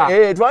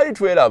mukyeraba. Twali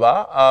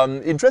tweraba.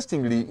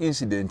 Interestingly,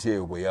 incident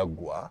eyo bwe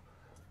yaggwa,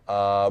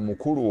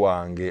 mukulu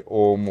wange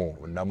omu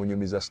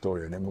namunyumiza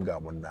story ne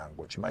mugamba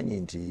nange okimanyi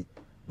nti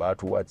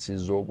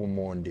baatuwatsiza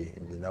obumonde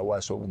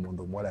ninawaasa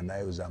obumonde omuwala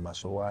nayoza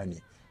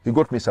amasowaani. He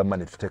got me some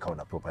money to take out on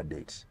a proper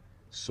date.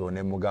 So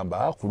ne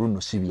mugamba ku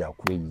luno si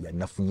byakweyiya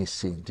nafunye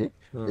sente.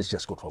 Let's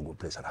just go to a good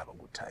place and have a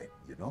good time,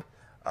 you know.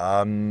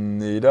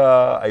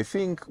 I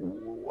think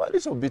a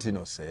little bit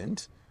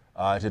innocent.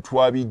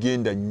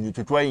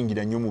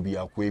 Tetwayingira nnyo mu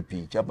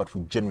byakwepiikya, but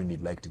we genuinely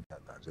liked each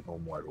other as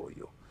n'omuwala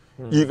oyo.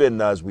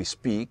 Even as we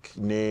speak,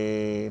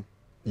 ne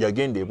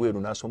yagenda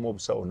ebweru n'asoma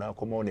obusawo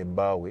n'akomawo ne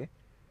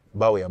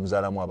bbaawe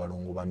yamuzaalamu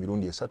abalongo ba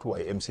mirundi 3.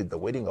 I emceed the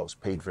wedding. I was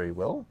paid very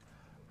well.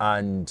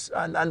 And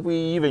we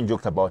even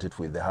joked about it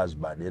with the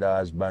husband. Era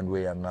husband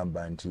we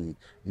yangamba nti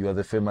you are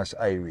the famous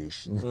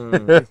Irish.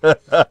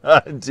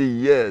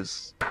 Nti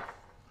yes.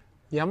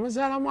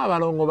 Yamuzaalamu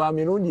abalongo ba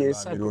mirundi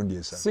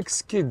 3.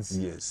 6 kids.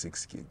 Yes,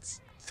 6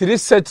 kids. 3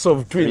 sets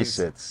of twins. 3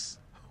 sets.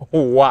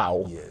 Oh,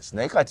 wow. Yes.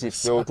 Naye kati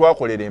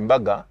twakolera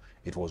embaga,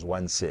 it was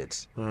 1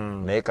 set.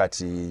 Naye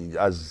kati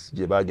as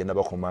gye bagenda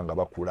bakomanga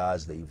bakula,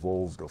 as they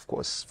evolved, of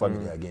course,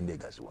 family agenda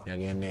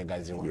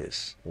egaziwa.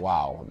 Yes.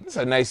 Wow. That's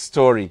a nice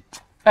story.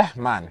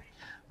 Man.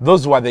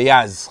 Those were the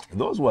years.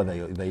 Those were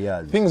the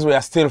years. Things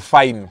were still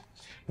fine.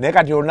 Naye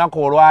kati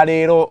olunaku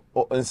olwaleero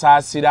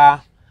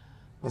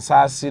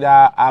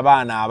nsaasira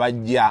abaana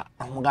abajja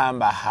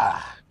omugamba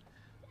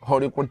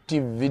oli ku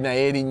TV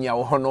naye erinnya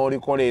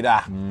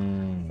w'onoolikolera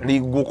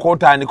ligguka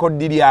otandika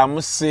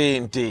oddiryamu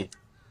ssente.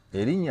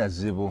 Erinnya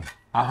zibu.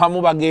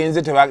 Abamu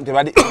bagenze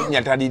tebali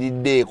erinnya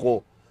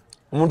taliriddeeko.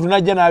 Omuntu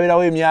najja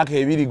n'abeerawo emyaka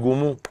 2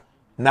 gumu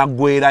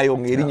naggwerayo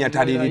ng'erinnya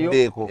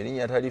taliriddeeko.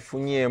 Erinnya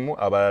talifunyeemu,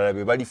 abalala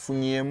be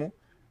balifunyeemu,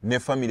 ne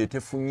family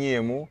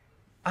tefunyeemu.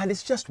 And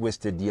it's just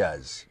wasted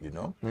years, you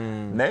know.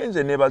 Naye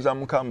nze nebaza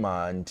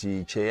Mukama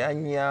nti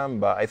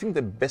kyeyanyamba, I think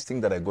the best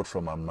thing that I got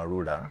from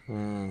Amarula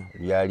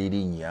lyali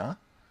linnya,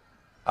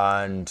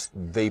 and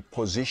they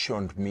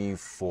positioned me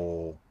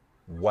for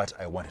what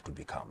I wanted to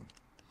become.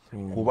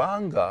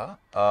 Kubanga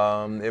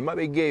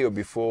emabega eyo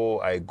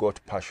before I got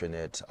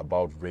passionate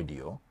about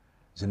radio,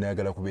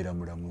 zinayagala kubeera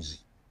mulamuzi.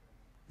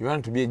 You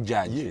want to be a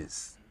judge?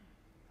 Yes.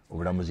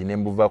 Obulamuzi ne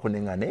mbuvaako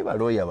ne nga naye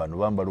balooya bano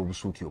bambala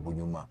obusuuti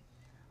obunyuma.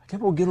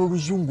 Kebogera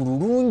oluzungu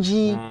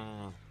lulungi.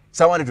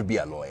 So I wanted to be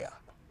a lawyer.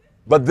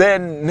 But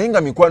then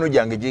nenga mikwano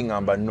gyange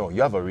gingamba, no,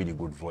 you have a really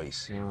good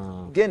voice.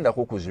 Genda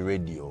kukuzi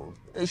radio.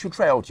 You should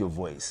try out your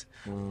voice.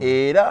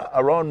 Era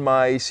around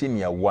my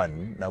senior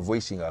 1 na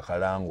voicing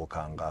akalango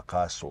kanga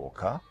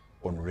kasooka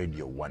on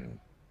radio 1.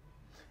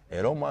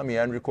 Era omwami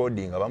and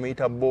recording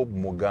abamuyita Bob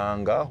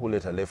Muganga, who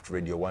later left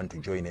radio 1 to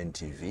join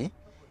NTV.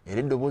 Era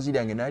eddoboozi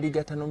lyange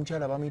n'aligatta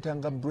n'omukyala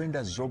bamuyitanga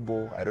Brenda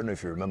Zobo. I don't know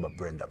if you remember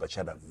Brenda, but she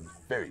had a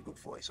very good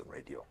voice on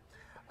radio.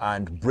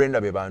 And Brenda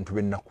be bantu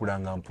be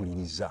nakulanga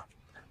mpuliriza,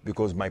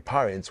 because my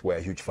parents were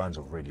huge fans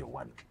of Radio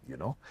 1, you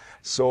know.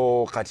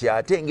 So kati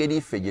ate engeri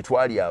iffe gye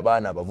twali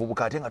abaana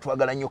abavubuka ate nga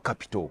twagala nnyo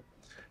Capital.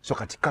 So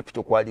kati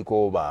Capital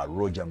kwaliko ba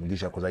Roger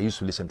Mugisha, because I used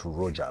to listen to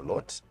Roger a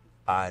lot,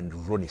 and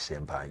Ronnie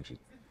Sempanji.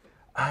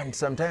 And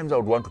sometimes I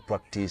would want to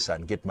practice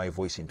and get my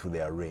voice into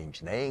their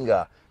range.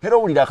 Nayenga,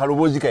 hero ulira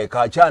kaloboozi kae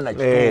kachana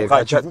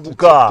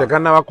chivubuka.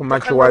 Tekanaba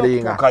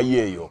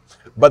kumachiwalinga.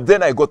 But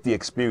then I got the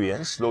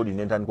experience, slowly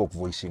nentandika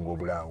okuvoicing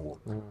obulango.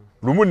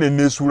 Lumu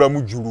neneesula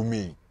mu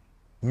julumi.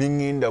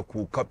 Ningenda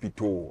ku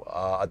Capital.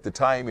 At the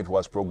time it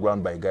was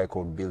programmed by a guy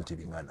called Bill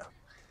Tibingana.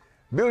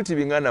 Bill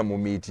Tibingana mu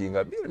meeting,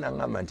 Bill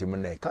nangamba nti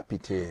munne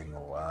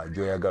kapiteeno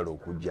joyagala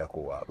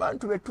okujjako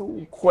abantu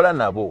betukola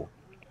nabo.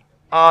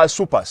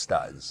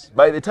 Superstars.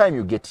 By the time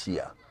you get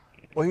here,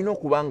 oyina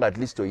okubanga at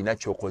least oyina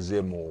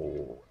kyokoze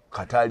mu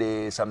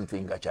katale,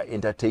 something kacha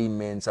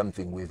entertainment,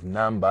 something with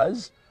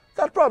numbers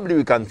that probably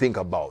we can think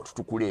about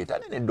tukuleeta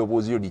nene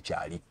eddoboozi yo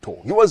likyali to.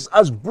 He was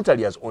as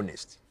brutally as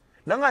honest.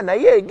 Nanga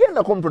naye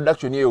genda kom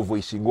production yeyo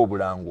voicing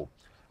obulango.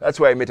 That's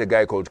why I met a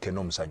guy called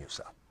Keno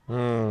Musanyusa.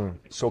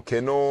 So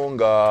Keno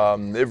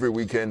every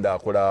weekend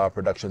akola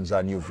productions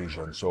are New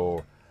Vision.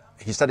 So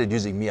he started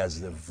using me as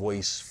the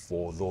voice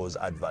for those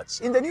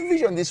adverts. In the New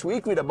Vision this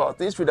week, read about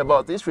this, read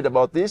about this, read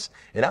about this.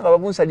 And I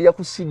would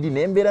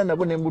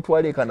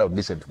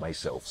listen to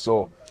myself.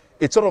 So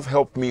it sort of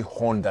helped me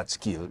hone that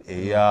skill.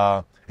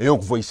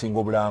 Voicing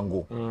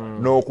obulango.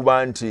 No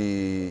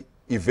kubanti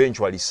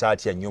eventually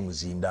saatya nnyo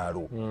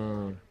muzindaalo.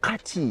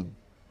 Kati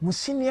mu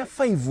senior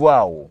 5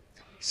 awo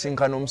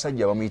sinkana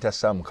omusajja bamuyita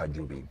Sam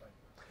Kajubi.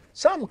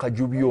 Sam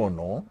Kajubi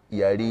ono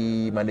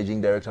yali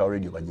managing director wa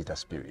radio bagita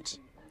Spirit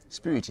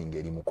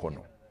ngeri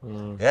mukono.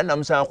 Era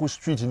namusanga ku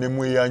street ne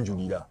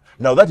mweyanjulira.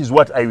 Now that is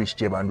what Irish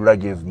Kyebandula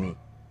gave me.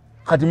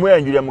 Kati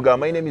mweyanjulira mugamba,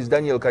 my name is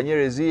Daniel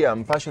Kanyerezi,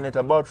 I'm passionate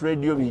about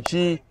radio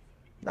bichi.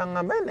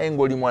 Nangamba naye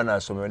ng'oli mwana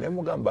asomero ne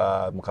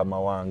mugamba mukama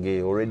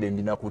wange already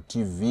ndina ku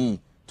TV.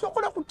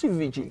 Tukola ku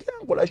TV ki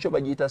nkola show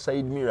bagita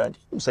side mirror.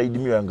 Side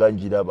mirror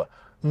nganjiraba.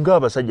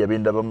 Ng'abasajja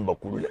benda bamu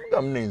bakulu ne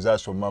mugamba nenza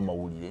asoma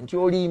amawulire nti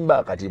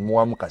olimba kati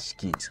muwamu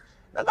kasikiti.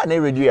 Nanga ne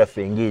radio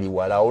yaffe ngeri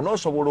wala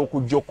onosobola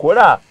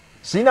okujjokola.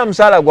 Sina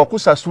msala gwa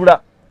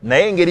kusasula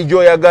naye ngeri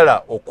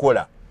gy'oyagala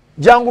okola.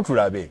 Jangu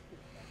tulabe.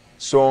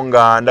 So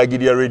nga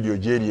ndagirira radio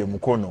jeri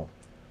mukono.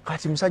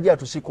 Kati musajja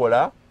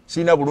tusikola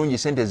sina bulungi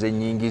sente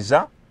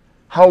zenyingiza.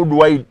 How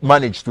do I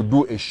manage to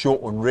do a show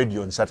on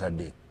radio on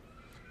Saturday?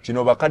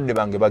 Kino bakadde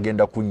bange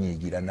bagenda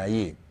kunyigira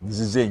naye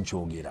nzize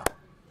nkyogera.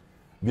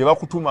 Bye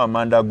bakutuma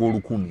amanda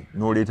ag'olukumi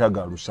n'oleeta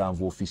ga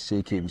 7 office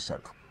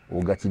ebisatu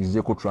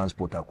ogakirizeko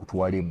transport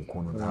akutwale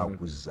mukono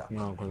n'akuzza.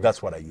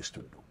 That's what I used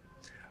to do.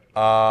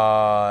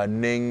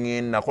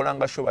 Nenge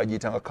nakolanga show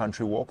bagiyitanga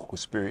country walk ku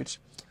Spirit.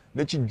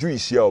 Nechi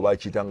juice yao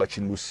bakiyitanga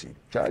Kilusi.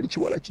 Kyali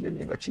kiwala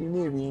kinene nga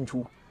kirina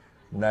ebintu.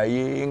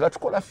 Naye nga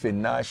tukola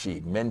ffenna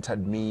she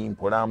mentored me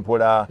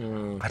mpola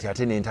kati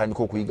ate ne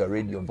ntandika okuyiga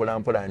radio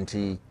mpola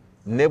nti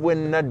ne bwe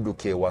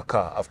nadduka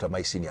ewaka after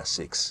my senior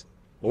 6.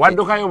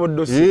 Waddukayo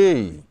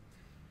buddusi.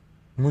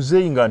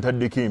 Muzeeyi nga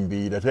ntaddeko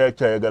embiira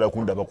takyayagala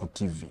kundaba ku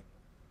TV.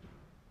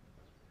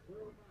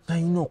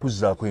 Nalina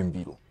okuzzaako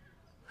embiro.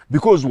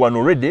 Because one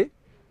already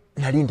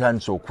nali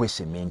ntandise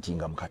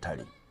okwesementinga mu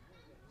katale.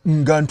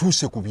 Nga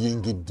ntuuse ku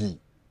byengedde.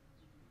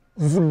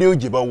 Nvuddeyo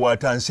gye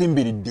bawaata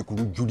nsemberedde ku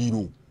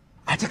lujjuliro.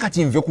 Ate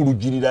kati nve ku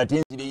lujjuliro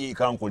ate nzireyo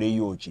eka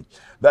nkoleyo ki.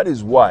 That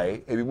is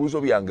why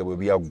ebibuuzo byange bwe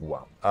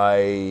byaggwa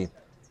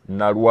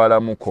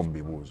nalwalamuko mu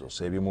bibuuzo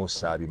so ebimu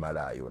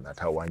saabimalaayo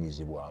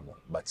natawanyizibwamu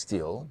but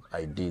still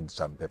I did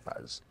some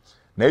papers.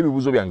 Naye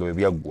ebibuuzo byange bwe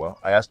byaggwa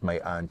I asked my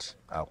aunt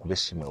akube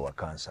essimu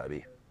ewaka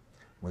nsabe.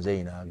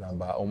 Muzeeyi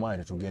n'agamba omwana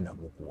tetugenda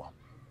kukuwa.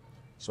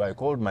 So I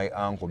called my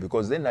uncle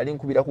because then nali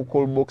nkubira ku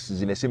call box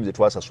zine simu ze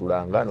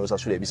twasasulanga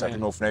n'osasula ebisatu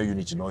n'ofunayo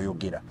unit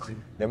n'oyogera.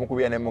 Ne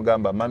mukubira ne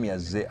mugamba mami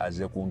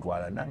azze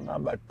kuntwala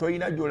n'angamba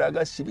toyina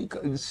gy'olaga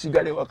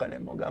sigale waka ne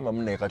mugamba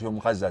munne kati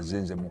omukazi azze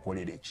nze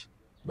mukolere ki.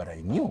 But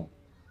I knew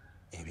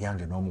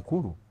ebyange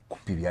n'omukulu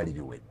kumpi byali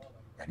biwedde.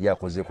 Yali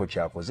akozeko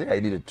kyakoze. I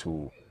needed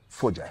to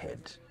forge ahead,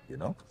 you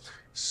know.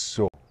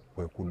 So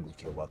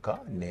kwekunduka ewaka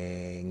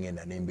ne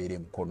ngenda nembeera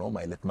Mukono.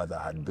 My late mother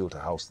had built a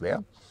house there.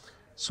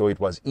 So it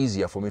was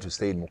easier for me to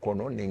stay in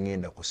Mukono ne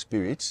ngenda ku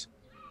Spirit.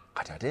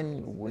 Kati ate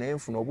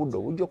nenfuna obudde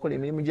obujja okukola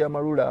emirimu gya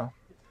Amarula.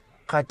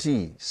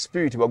 Kati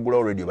Spirit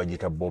bagulawo radio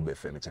bagiyita Bob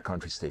FM. It's a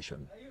country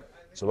station.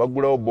 So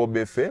bagulawo Bob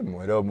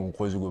FM era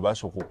omukozi gwe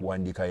basooka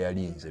okuwandiika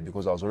yali nze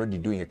because I was already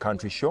doing a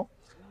country show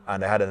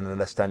and I had an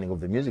understanding of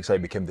the music, so I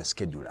became the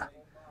scheduler.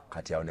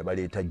 Kati awo ne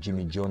baleeta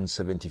Jimmy Jones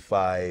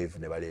 75,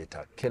 ne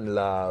baleeta Ken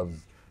Love,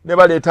 ne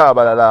baleeta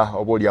abalala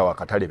obooli awo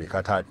akatale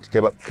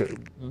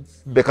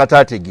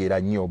bekataategeera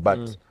nnyo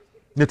but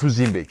ne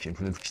tuzimba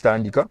ekintu ne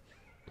tukitandika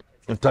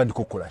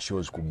okukola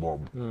shows ku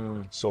Bob.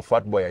 So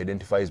Fat Boy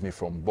identifies me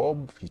from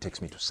Bob, he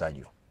takes me to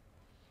Sanyo.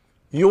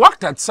 You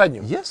worked at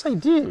Sanyo? Yes, I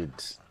did.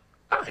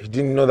 I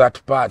didn't know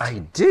that part. I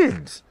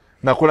did.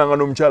 Nakolanga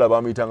n'omukyala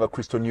bamuyitanga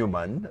Crystal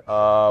Newman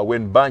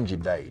when Banji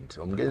died.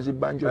 Omugenzi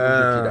Banji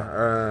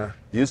okujjukira.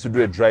 He used to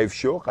do a drive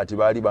show kati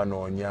baali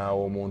banoonya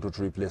omuntu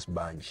to replace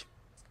Banji.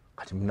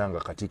 Kati munanga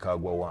kati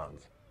kaagwa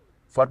wange.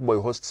 Fat Boy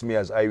hosts me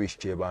as Irish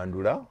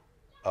Kyebandula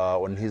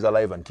on his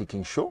Alive and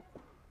Kicking show.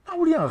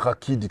 Nawulira nga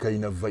kakidi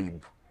kalina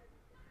vibe.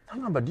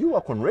 Nangamba, do you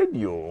work on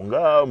radio?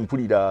 Nga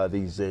mpulira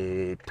there's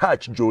a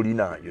touch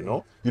Jolina, you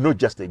know? You're not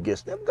just a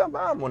guest.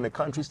 I'm on a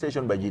country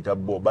station by Jita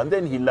Bob. And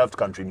then he loved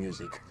country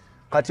music.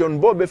 Kati on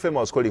Bob FM,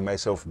 I was calling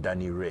myself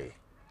Danny Ray.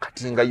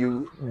 Kati nga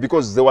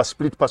because there were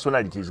split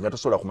personalities. Nga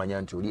tosobola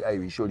kumanya nti oli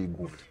Irish, oli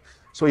good.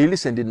 So he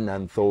listened in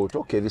and thought,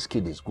 okay, this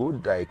kid is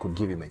good. I could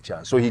give him a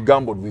chance. So he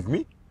gambled with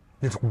me.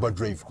 Netukuba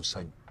drive ku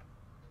Sanyo.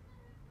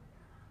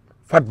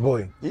 Fat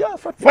Boy? Yeah,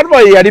 Fat Boy. Fat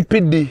Boy yali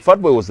PD.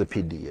 Fat Boy was the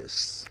PD,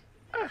 yes.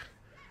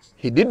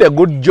 He did a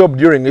good job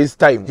during his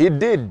time. He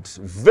did.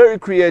 Very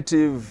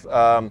creative.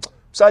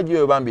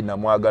 Sadio Bambi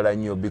namwagala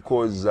nnyo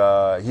because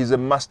he's a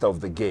master of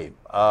the game.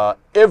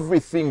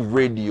 Everything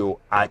radio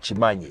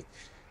achimanyi.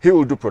 He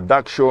will do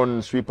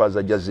production, sweepers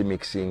are just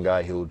mixing,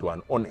 he will do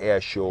an on-air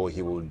show,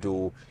 he will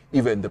do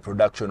even the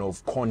production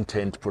of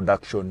content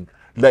production,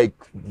 like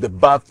the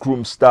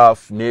backroom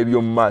stuff,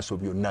 nebyo mass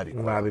of your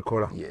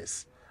nabikola.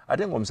 Yes. I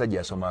think omusajja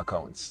yasoma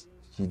accounts.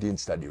 He didn't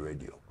study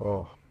radio.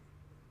 Oh.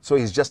 So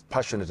he's just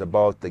passionate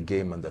about the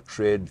game and the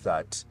trade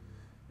that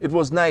it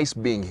was nice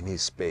being in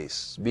his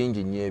space, being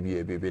in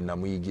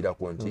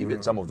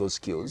even some of those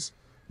skills.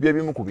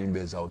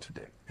 Out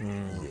today.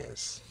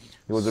 Yes.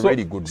 He was a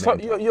really good man.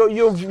 So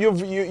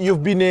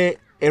you've been a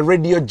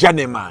radio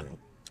journeyman.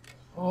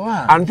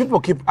 Wow. And people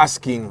keep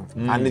asking,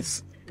 and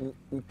it's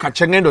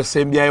Kachengendo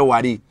Sembia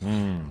Wari.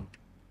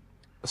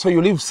 So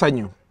you leave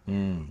Sanyu.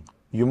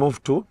 You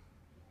move to?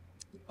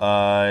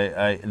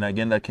 And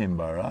again, that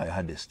Kyebandula, I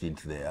had a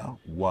stint there.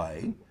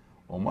 Why?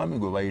 Omwami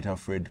gwe bayita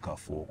Fred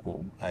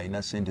Kafooko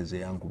alina sente ze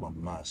yankuba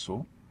mu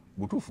maaso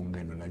butuufu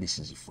ngendo nali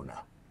sizifuna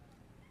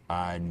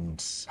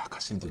and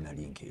akasente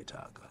nali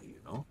nkeetaaga, you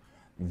know.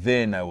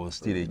 Then I was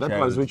still a child. That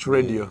was which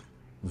radio?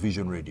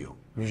 Vision Radio.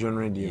 Vision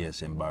Radio.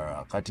 Yes,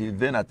 Mbara. Kati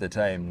then at the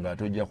time nga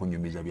tojja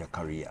kunyumiza bya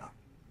career,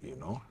 you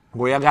know.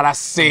 Ngoyagala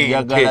sente.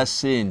 Yagala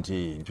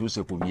sente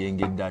ntuuse ku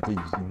byengedde ate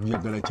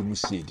njagala kimu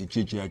sente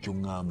kiki yakyo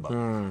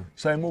ngamba.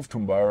 So I moved to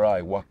Mbara,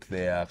 I worked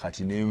there,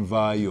 kati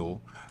nenvaayo.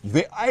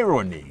 The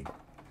irony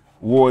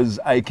was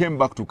I came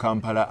back to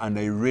Kampala and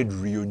I read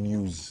Real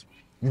News.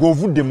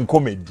 Ng'ovudde mu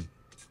comedy.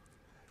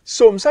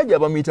 So omusajja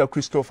bamuyita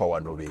Christopher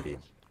Wanobere.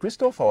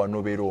 Christopher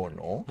Wanobere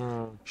ono,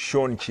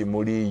 Sean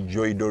Kimuli,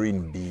 Joy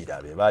Doreen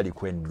Bira, be baali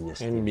ku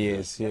NBS.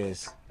 NBS,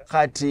 yes.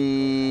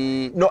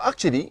 Kati, no,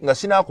 actually, nga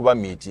sinaakuba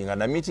meeting,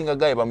 and a meeting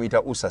guy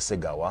bamuyita Usa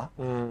Segawa.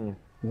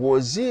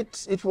 Was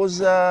it? It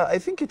was, I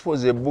think it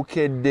was a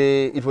bouquet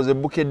day. It was a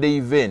bouquet day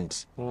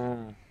event.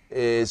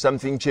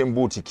 Something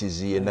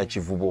chembutikizi na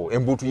chivubo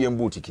embutu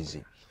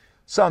yembutikizi.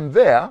 So I'm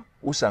there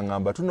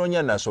usangamba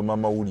tunonya nasoma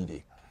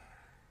mawulire.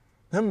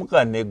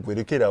 Nemuka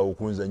negwerekera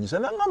okunzanyisa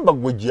nangamba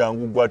gwe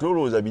jangu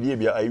gwatoloza bili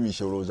ebya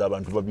Irish oloza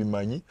abantu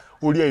babimanyi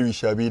oli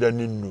Irish abira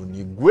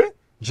nennoni gwe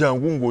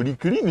jangu ngoli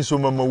clean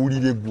soma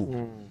mawulire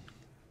gwo.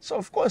 So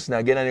of course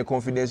nagenda ne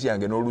confidence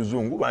yange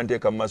n'oluzungu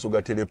banteeka mu maaso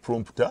ga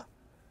teleprompter.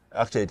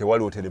 Actually,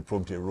 tewaliwo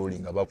teleprompter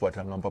rolling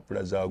abakwata nga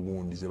mpapula za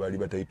gundi ze bali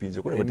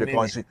batayipinze kule bateeka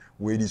wansi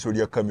w'eriiso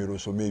lya kamera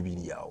osoma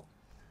ebiri awo.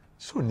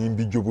 So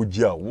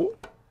nimbijobojjaawo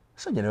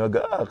sajja ne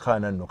baga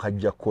akaana nno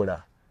kajja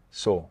kukola.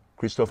 So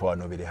Christopher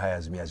Wanobere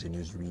hires me as a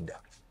news reader.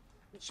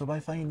 So by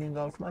finding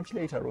out much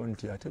later on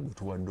nti ate gwe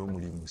tuwadde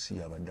omulimu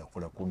si abadde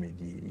akola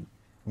comedy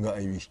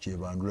nga Irish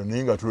Kyebandula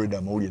naye nga tuleda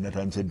amawulire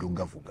natandise ddo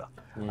gavuga.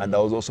 And I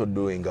was also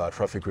doing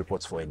traffic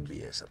reports for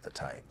NBS at the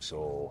time.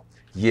 So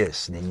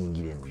yes,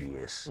 nenyingira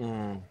NBS.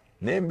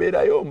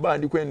 Nembeerayo mba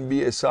ndi ku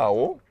NBS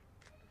awo,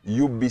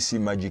 UBC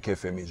Magic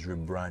FM is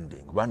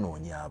rebranding.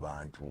 Banoonya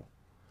abantu.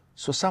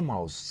 So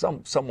somehow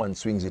someone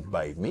swings it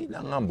by me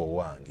nangamba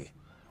wange.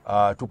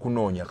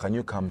 Tukunoonya, can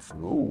you come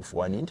through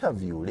for an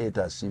interview,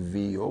 later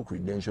CV or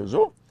credentials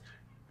or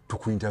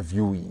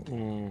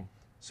tuku-interviewing.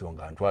 So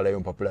nga ntwalayo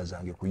mpapula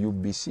zange ku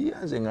UBC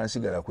anze nga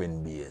nsigala ku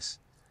NBS.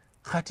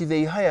 Kati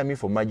they hire me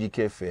for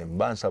Magic FM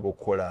bansaba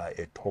okukola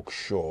a talk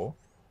show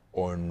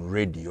on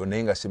radio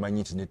naye nga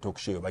simanyi nti ne talk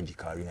show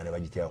bagikalinga ne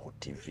bagiteeka ku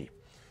TV.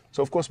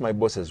 So of course my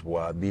bosses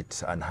were a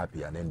bit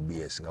unhappy and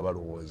NBS nga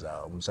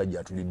balowooza omusajja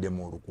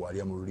atuliddemu olukwa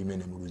alya mu lulime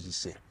ne mu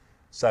luzise.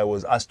 So I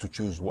was asked to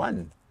choose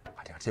one.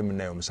 Ate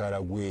munaye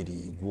omusaala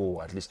gweri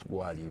gwo at least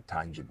gwali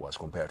tangible as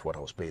compared to what I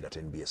was paid at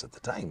NBS at the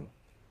time.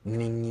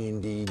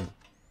 Ninyindi.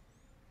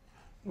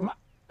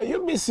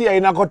 UBC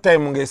ayinako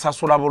time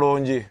ng'esasula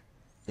bulungi.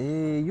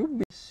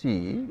 UBC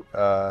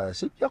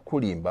sijja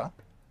kulimba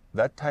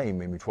that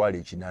time emitwalo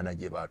 8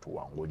 gye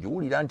baatuwa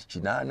ng'ogiwulira nti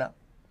 8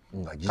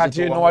 nga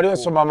kati no wali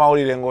osoma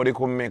amawulire ng'oli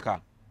ku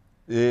mmeka?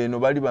 No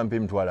bali bampa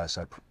emitwalo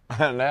 3.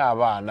 Naye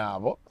abaana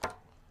abo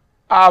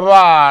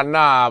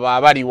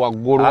abali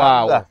waggulu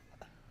awo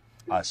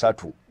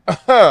 3.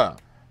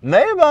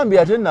 Naye bambi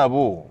ate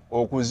nabo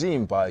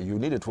okuzimpa you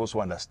needed to also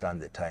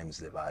understand the times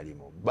they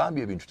baalimu.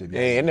 Bambi ebintu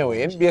tebya.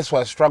 Anyway, NBS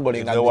was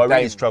struggling at the time. They were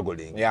really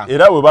struggling. Yeah.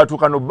 Era bwe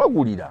batuuka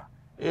n'obagulira.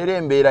 Era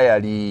embeera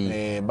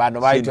yali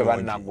bano bayite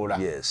bannagula.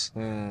 Yes.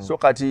 So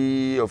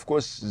kati of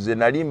course ze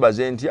nalimba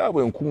ze nti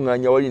abwe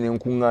nkuŋŋaanya wali ne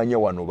nkuŋŋaanya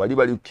wano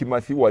bali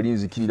Kimathi wali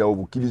nzikirirawo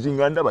bukkirizi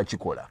nga ndaba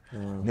kikola.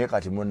 Naye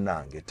kati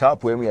munnange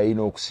taapu emu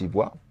yalina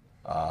okusibwa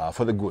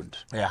for the good.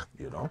 Yeah.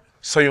 You know.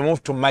 So you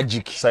moved to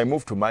Magic. So I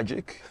moved to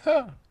Magic.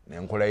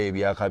 Nenkolayo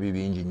ebyakabi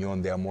bingi nnyo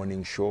on their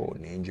morning show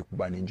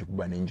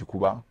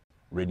nenjikuba.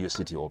 Radio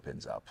City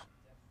opens up.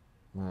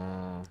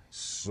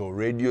 So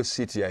Radio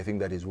City, I think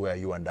that is where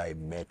you and I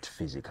met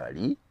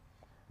physically,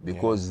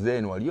 because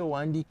then while you're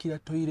wandikira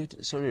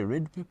toilet, sorry,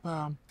 red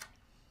paper.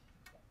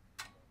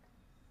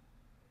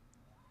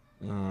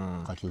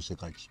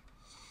 Kati.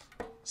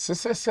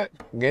 Se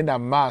genda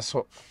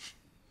maso.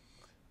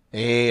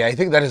 I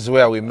think that is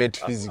where we met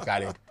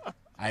physically.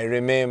 I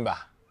remember.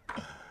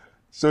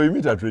 So you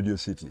meet at Radio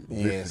City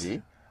Yes.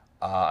 briefly.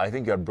 I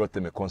think you had brought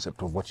them a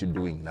concept of what you're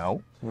doing now,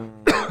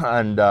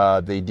 and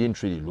they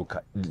didn't really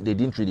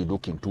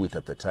look into it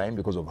at the time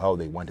because of how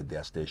they wanted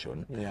their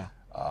station. Yeah.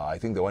 I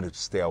think they wanted to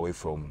stay away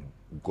from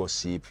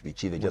gossip,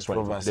 bitchy. They just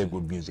wanted to play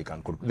good music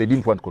and they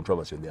didn't want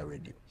controversy on their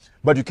radio.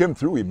 But you came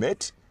through, we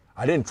met.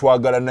 I didn't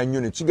twagala na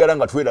nnyo ne kigala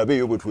nga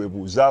twerabeeyo bwe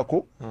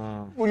twebuuzaako.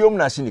 Buli omu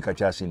n'asindika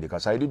kyasindika.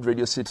 So I did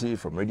Radio City.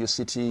 From Radio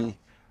City,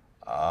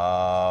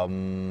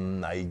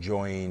 I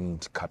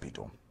joined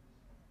Capital.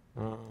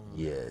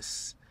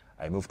 Yes.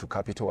 I moved to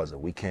Capital as a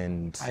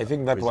weekend I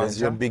think that presenter. was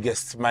your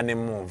biggest money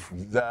move.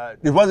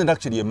 It wasn't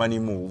actually a money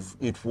move.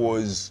 It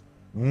was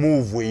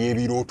move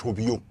weyebirooto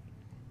byo.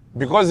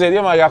 Because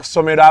eriema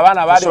yakusomera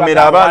abaana bali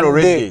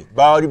already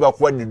bali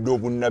bakwadde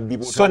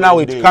obunabbi. So now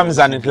it comes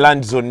and it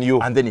lands on you.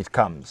 And then it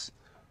comes.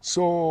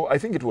 So I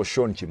think it was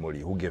Sean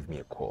Chimoli who gave me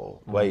a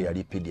call. Why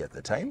yali PD at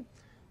the time.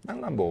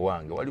 Nangamba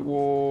wange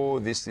waliwo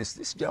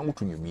this jangu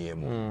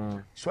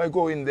tunyumyemu. So I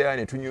go in there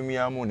and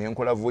tunyumyamu ne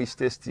nkola voice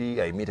test.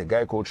 I meet a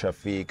guy called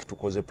Shafiq to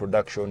cause a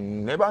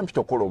production. Neba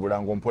mpito kola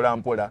obulango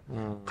mpola.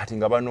 Kati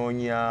nga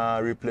banoonya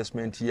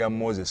replacement ya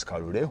Moses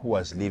Kalule who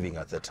was living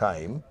at the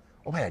time.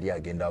 Oba yali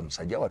agenda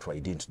omusajja what I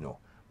didn't know.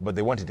 But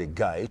they wanted a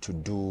guy to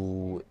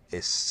do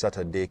a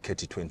Saturday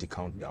KT20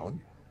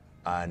 countdown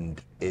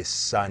and a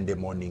Sunday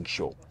morning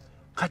show.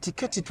 Kati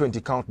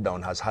KT20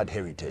 countdown has had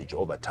heritage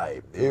over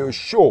time. Eyo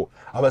show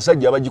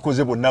abasajja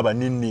abagikoze bonna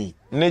banini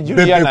ne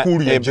Juliana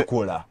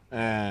yagikola.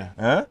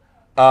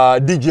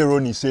 DJ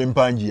Ronnie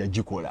Sempanji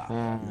yagikola.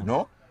 You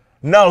know?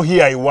 Now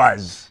here I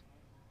was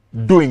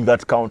doing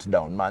that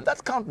countdown. Man,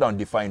 that countdown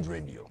defined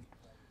radio.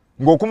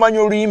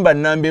 Ng'okumanya oluyimba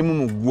nnambemu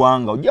mu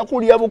ggwanga ojja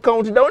kulya bu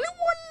countdown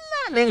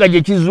wonna nenga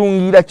gye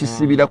kizungira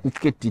kisibira ku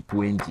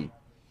KT20.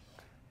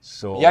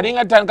 So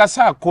yalinga tandika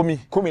saa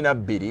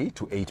 12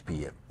 to 8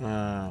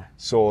 p.m.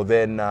 So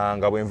then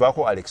nga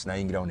bwenvaako Alex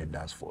nayingira on a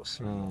dance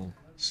force.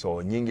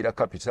 So nyingira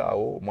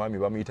Capital mwami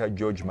bamuyita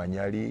George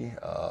Manyali,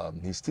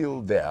 he's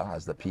still there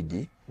as the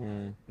PD.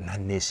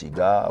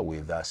 Nanesiga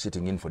with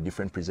sitting in for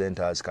different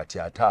presenters kati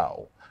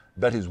atao.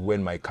 That is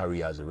when my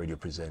career as a radio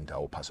presenter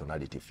or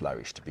personality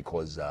flourished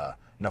because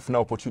nafuna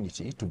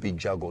opportunity to be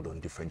juggled on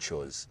different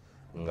shows.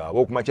 Nga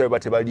bokumachayo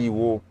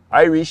batebaliwo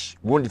Irish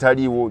gundi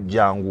taliwo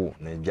jangu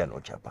nejja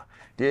nochapa.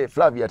 Te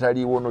Flavia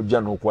taliwo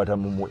nojja nokwata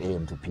mu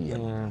AM to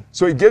PM.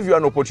 So it gave you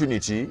an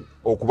opportunity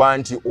okuba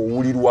nti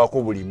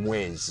owulirwako buli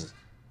mwezi.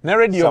 Ne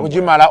radio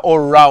kujimala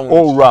all round.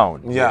 All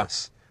round. Yeah.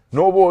 Yes.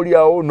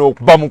 Noboliawo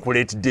nokuba mu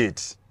late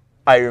date.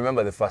 I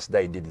remember the first day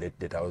I did late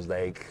date I was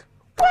like,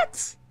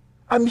 what?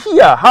 I'm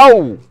here.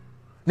 How?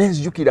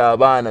 Nenzijukira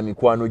abaana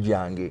mikwano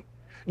gyange.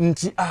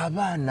 Nti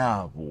abaana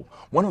abo.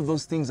 One of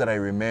those things that I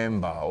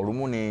remember,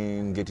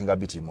 olumune getting a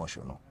bit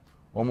emotional.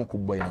 Omu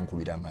kubwa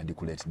yankubira ngadi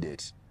ku late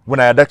date. When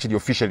I had actually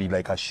officially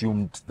like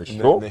assumed the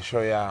show. The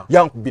show, yeah.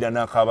 Yankubira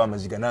nakaba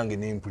amaziga nange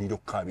nempulira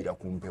okukabira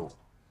ku mpewo.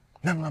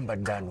 Nangamba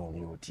ddano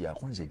olyoti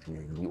akonze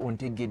gyendi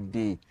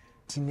ontegedde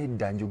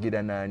tinedda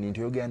njogera nani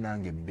ntoyogera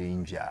nange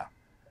Benja.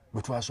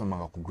 Bwe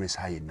twasomanga ku Grace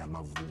High na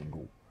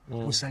Mavundu.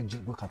 Musajja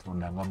gwe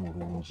Katonda nga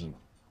mulungi.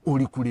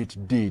 Oli ku late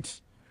date.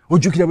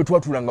 Ojjukira bwe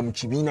twatulanga mu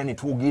kibiina ne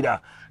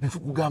twogera ne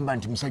tukugamba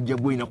nti musajja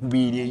gwe ina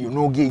kubiira eyo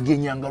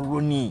n'ogegenyanga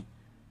Roni.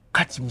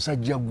 Kati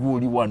musajja gwe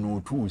oli wano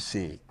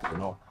otuuse. You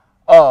know?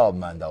 Oh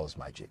man, that was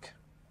magic.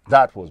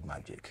 That was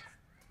magic.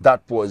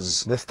 That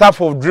was the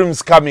stuff of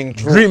dreams coming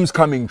true. Dreams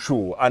coming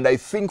true. And I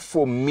think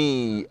for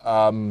me,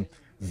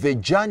 the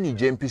journey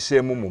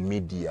JMPCM mu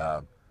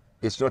media,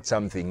 it's not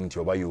something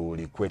you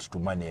equate to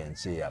money and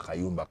say,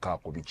 akayumba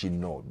kako bichi.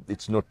 No,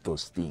 it's not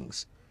those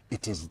things.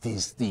 It is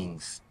these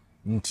things.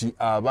 Nti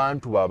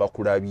abantu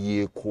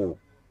babakulabyeko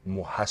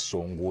mu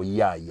hasongo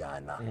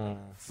yayana.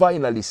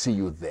 Finally see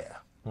you there.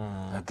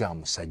 Aga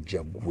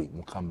musajja gwe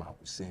mukama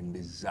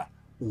akusembeza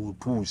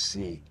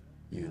utuuse,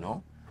 you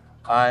know.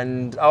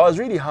 And I was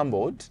really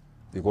humbled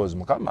because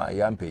mukama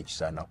yampage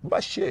sana.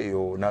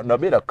 Basheyo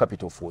nabera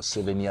Capital for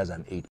 7 years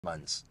and 8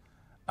 months.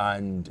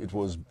 And it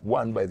was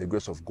one by the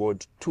grace of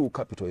God. Two,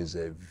 Capital is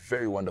a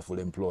very wonderful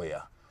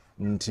employer.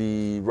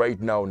 Nti right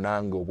now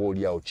nango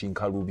boli ya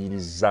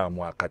chinkalubiriza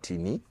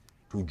mwakatini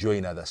to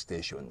join other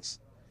stations.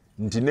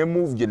 Nti ne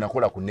move je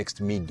nakola ku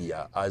Next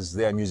Media as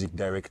their music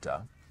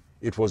director.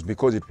 It was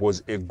because it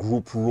was a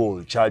group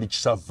role, Charlie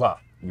Chisava,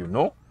 you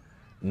know.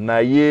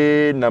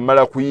 Naye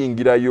namala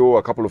kuyingirayo,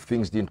 a couple of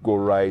things didn't go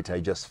right. I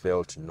just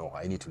felt, no,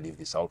 I need to leave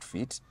this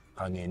outfit.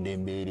 Kangende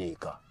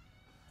mbereka.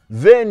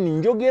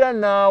 Then njogera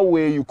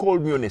nawe, you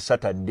called me on a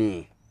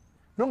Saturday.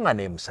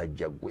 Nongane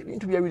musajja gwe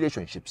bintu bya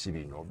relationships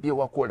bino bye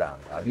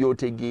wakolanga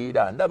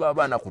byotegeera ndaba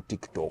abaana ku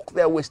TikTok,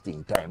 they are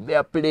wasting time, they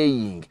are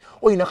playing.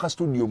 Oyina ka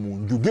studio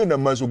munju genda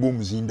maaso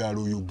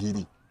g'omuzindaalo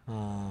oyogeri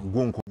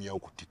gonkomyawo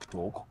ku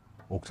TikTok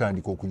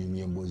okutandika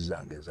okunyumya emboozi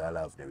zange za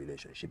love the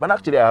relationship. And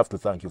actually I have to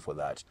thank you for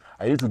that.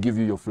 I need to give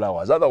you your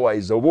flowers,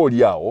 otherwise oba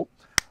oliawo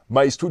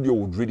my studio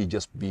would really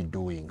just be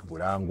doing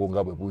bulango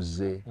nga bwe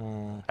buzze.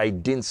 I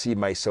didn't see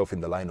myself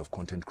in the line of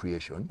content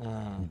creation,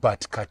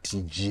 but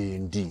kati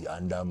GND,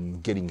 and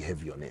I'm getting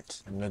heavy on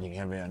it. I'm getting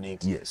heavy on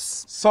it.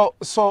 Yes.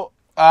 So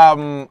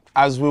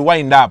as we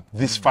wind up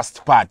this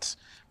first part,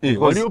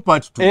 what do you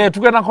part 2?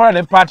 Tugenda kola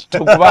ne part 2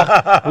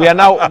 kuba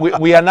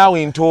we are now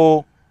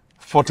into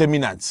 40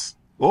 minutes.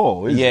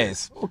 Oh,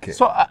 yes. It? Okay.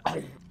 So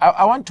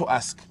I want to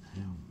ask,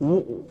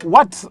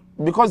 what,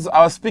 because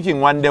I was speaking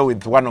one day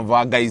with one of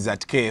our guys at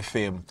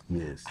KFM.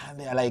 Yes. And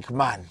they are like,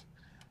 man,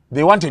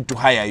 they wanted to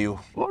hire you.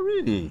 Oh,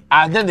 really?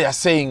 And then they are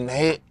saying,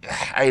 hey,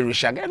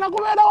 Irish again, I go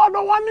back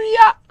 1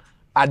 year.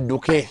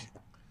 Aduke.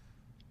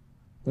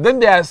 Then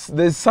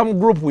there's some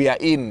group we are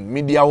in,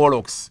 Media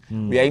Warlocks.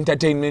 We are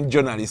entertainment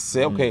journalists.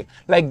 Say, okay,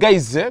 like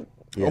guys,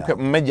 Okay,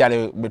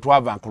 majorly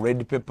betwava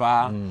red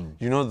paper,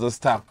 you know those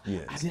stuff.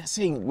 Yes. And they're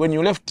saying when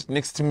you left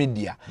Next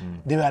Media,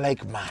 they were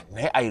like, man,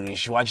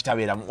 Irish, watch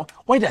Tabera.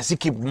 Why does he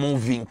keep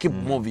moving,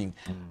 moving?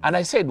 And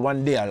I said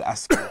one day I'll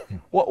ask you,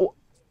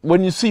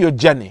 when you see your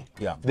journey,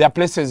 there are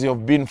places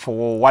you've been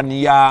for 1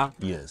 year,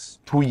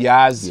 2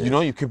 years, you know,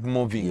 you keep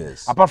moving.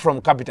 Yes. Apart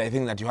from Capital, I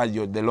think that you had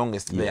the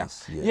longest there.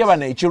 Yes. Yeah,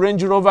 but it's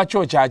Range Rover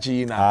Church,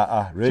 Range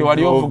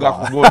Rover.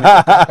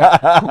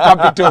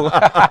 Capital.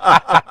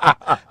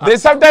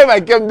 There's sometime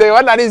I came there,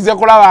 one is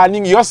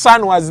your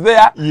son was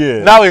there.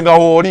 Yeah. Now in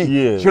Gahori.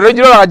 Yeah. Range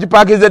Rover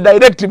Park is a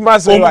direct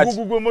mass. You know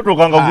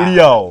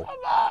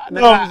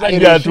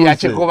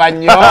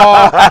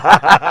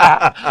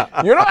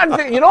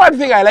one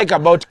thing I like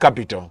about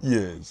Capital?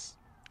 Yes.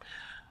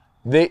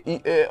 They they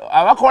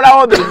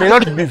may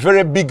not be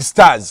very big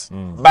stars,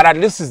 but at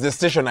least it's the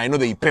station I know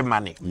they pay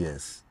money.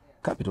 Yes.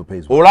 Capital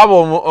pays.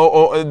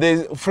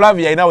 The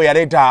Flavia now we are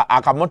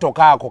akamoto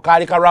kako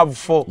kali ka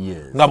RAV4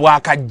 nga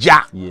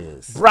bwakajja.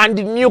 Yes.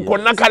 Brand new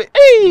konna kali.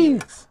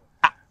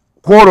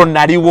 Kworo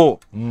naliwo.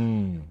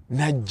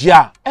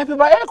 Najja.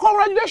 Everybody,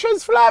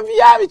 congratulations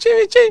Flavia bichi.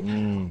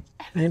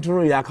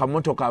 Nenturo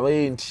yakamoto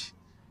kabenti.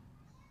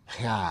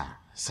 Yeah,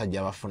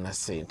 sajja bafuna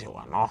sente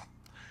wano.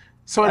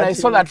 So when I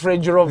saw that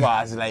Range Rover,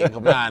 I was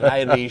like, man,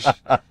 Irish,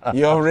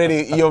 you've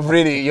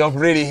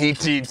really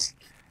hit it.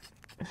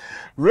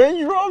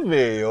 Range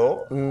Rover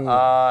yo,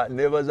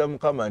 nebaza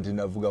mukama nti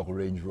navuga ku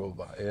Range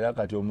Rover. Era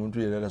kati omuntu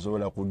yera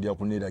tasobola kudya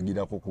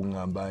kuneragira ko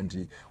kungamba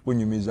nti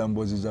kunyumiza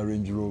mbozi za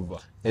Range Rover.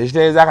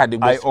 Ekitegeeza kati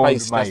gwe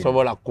Spice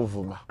tasobola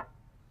kuvuma.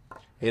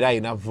 Era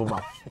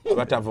inavuma.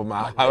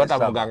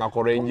 Batavuganga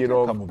ku Range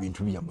Rover. Mu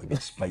bintu byamwe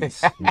bya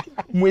Spice.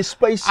 Mwe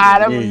Spice.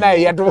 Alamna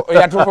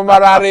yatuvuma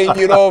lwa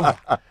Range Rover.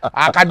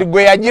 Akati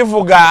gwe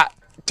yagivuga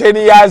 10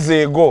 years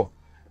ago.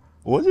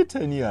 Was it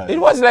 10 years? It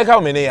was like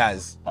how many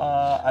years?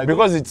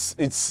 Because it's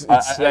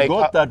I like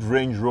got that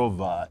Range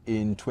Rover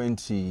in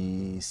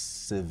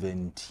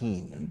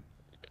 2017.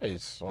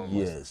 It's almost.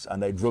 Yes,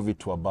 and I drove it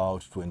to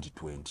about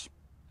 2020.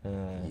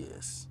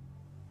 Yes.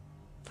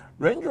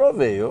 Range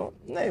Rover yo,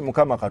 naye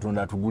mukama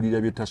katonda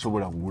atugulira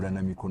byetasobola kugula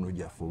na mikono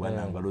gyaffe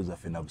bana ngalo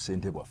zaffe na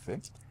busente bwaffe.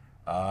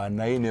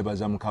 Naye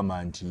nebaza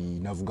mukama nti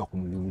navuga ku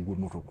mulimu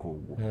gw'emmotoka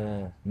ogwo.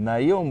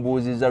 Naye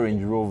ombuuziza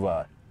Range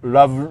Rover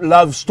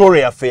love story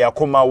yaffe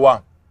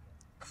yakomawa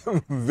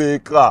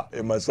veka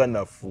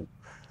emasanafu.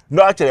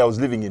 No, actually I was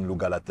living in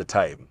Lugala at the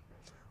time.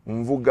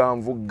 Mvuga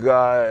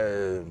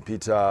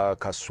Peter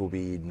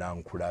Kasubi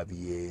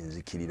nankulabye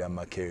nzikirira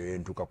Makere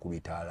ntuka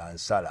kubitala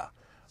nsala.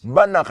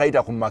 Mbana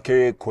kaita ku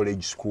Makere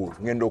College School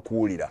ngendo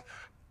kuwulira.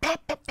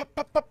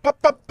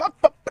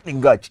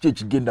 Nga kiki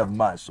kigenda mu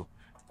maaso.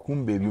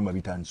 Kumbe ebyuma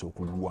bitandise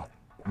okugwa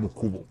mu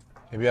kubo.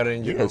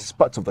 Yes,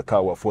 parts of the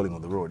car were falling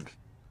on the road.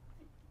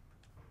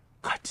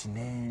 Kati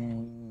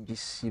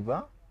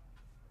nenjisiba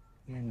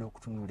ngenda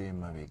okutunula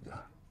emabega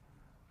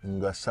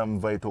nga some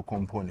vital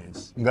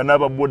components nga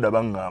n'ababoda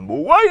bangamba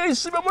why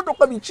isibe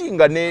motoka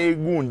bichinga ne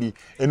gundi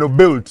eno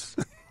belt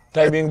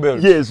timing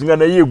belt. Yes, nga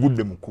naye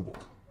egudde mu kubo.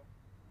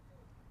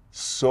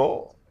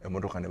 So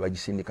emotoka ne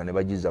bagisindika ne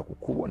bagiza ku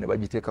kubo ne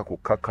bagiteeka ku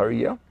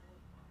kakariya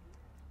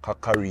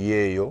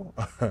eyo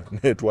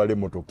netwale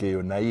motoka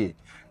eyo naye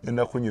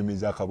nenda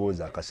kunyumiza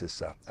akaboozi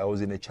akasesa. I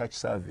was in a church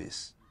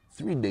service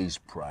 3 days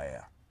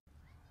prior.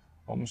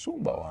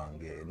 Omusumba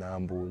wange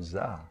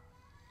nambuuza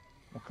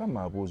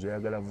mukama abuuza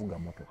oyagala vuga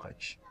motoka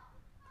ki?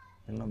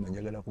 Ngamba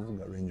njagala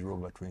kuvuga Range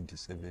Rover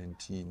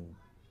 2017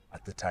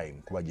 at the time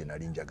kuba gye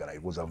nali njagala.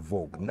 It was a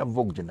Vogue. Na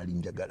Vogue gye nali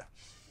njagala.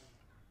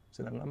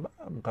 Sena ngamba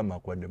mukama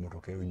akwadde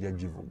motoka eyo jja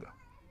givuga.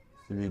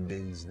 3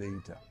 days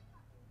later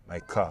my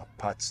car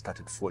parts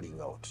started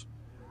falling out.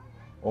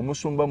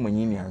 Omusumba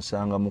mwenyini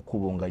ansanga mu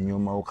kkubo nga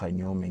nyomawo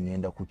kanyoome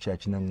ngenda ku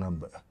church na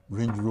ngamba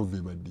Range Rover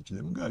ebadde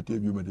kile mga ate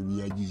ebyuma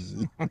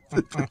tebyagize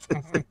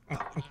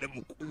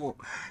mu kkubo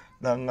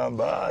na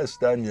ngamba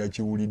Stan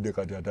yakiwulidde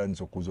kati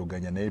atandise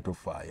okuzoganya naye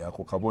tofaayo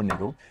ako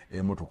kabonero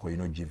emmotoka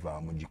oyina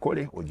ogivaamu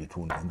gikole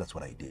ogitunda. And that's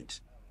what I did.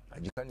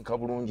 Agikanika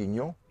bulungi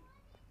nnyo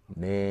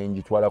ne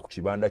njitwala ku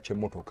kibanda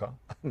ky'emmotoka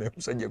naye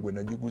musajja gwe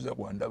nagiguza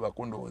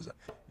bwandabako ndowooza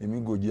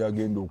emigo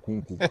gyagenda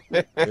okunku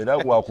era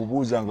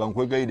bwakubuuza nga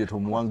nkwegayire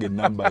tomuwange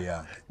ennamba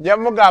yange.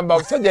 Nyamugamba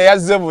musajja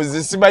yazze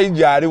buzi simanyi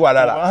gyali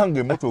walala. Kubanga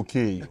emmotoka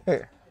eyo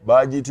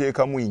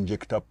bagiteekamu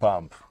injector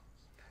pump.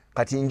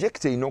 Kati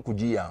injector erina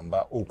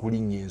okugiyamba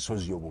okulinnya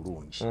ensozi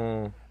obulungi.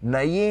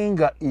 Naye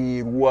nga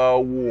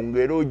erwawo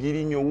ng'era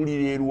ogirinya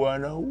owulira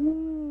erwana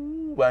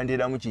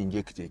banteeramu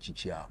kinjector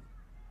ekikyamu.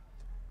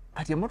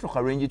 Kati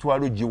emotoka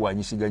lwenjitwalo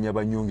giwanyisiganya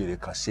banyongere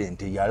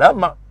kasente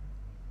yalama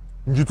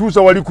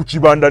njituusa wali ku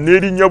kibanda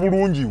n'erinnya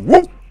bulungi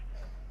wu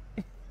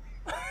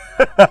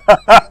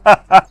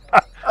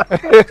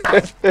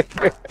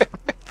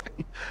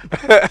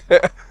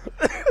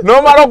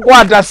nomala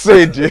okukwata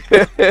sente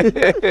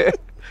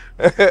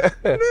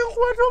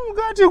nenkwata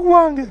omugaati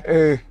gwange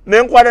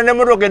nenkwata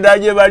n'emmotoka eddala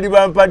gye baali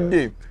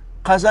bampadde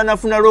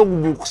kasanafuna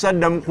lwogubu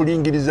kusaddamu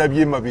kulingiriza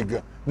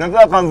byemabiga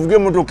naga kanvuge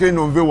motoka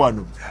eno nve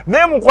wano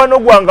naye mukwano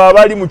gwange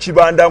abali mu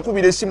kibanda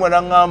nkubira essimu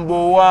n'angamba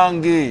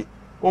owange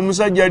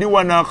omusajja ali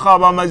wano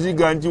akaaba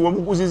amaziga nti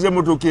wamukusiza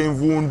emmotoka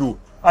envundu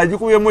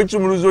agikubyemu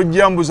ekimuluzo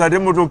jambuza ate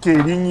emmotoka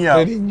erinnya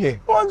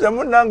onze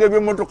munnange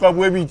ebyemmotoka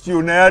bwe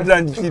bityo naye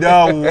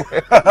atandikiraawo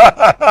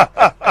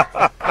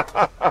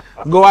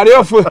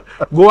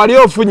gwe wali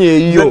ofunye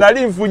eyo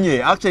nali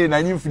nfunye actually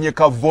nali nfunye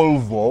ka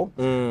Volvo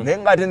naye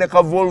ng'ate ne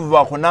ka Volvo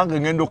ako nange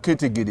ngenda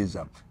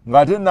okuketegereza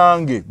ng'ate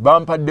nange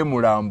bampadde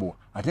mulambo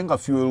ate nga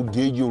fuel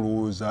gauge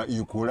olowooza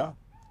ekola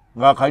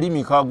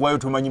ng'akalimi kagwayo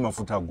tomanyi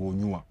mafuta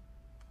gonywa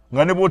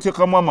nga ne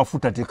bw'oteekamu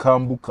amafuta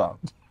tekambuka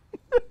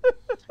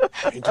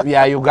ebintu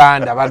bya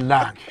Uganda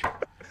bannange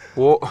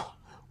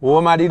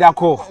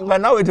womalirako nga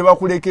nawe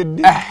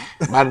tebakulekedde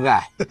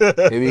bannange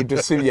ebintu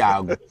si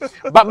byago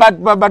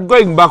but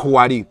going back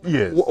wali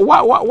yes.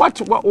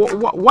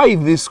 why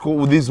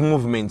these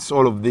movements,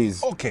 all of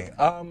these? Okay,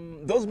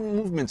 those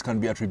movements can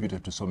be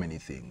attributed to so many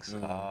things.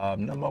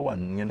 Number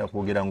one, ngenda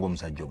kwogera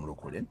ng'omusajja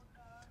omulokole.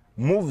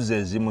 Moves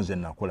ezimu ze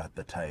nakola at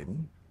the time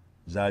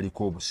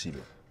zaaliko obusibe.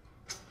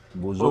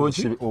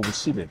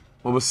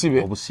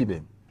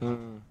 Obusibe.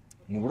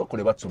 Mu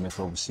bulokole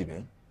batusomesa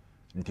obusibe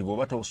nti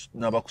bw'oba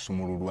tonaba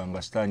kusumululwa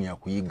nga sitaani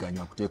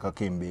akuyigganya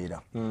akuteekako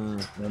embeera.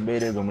 Mu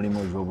mbeera ezo mulimu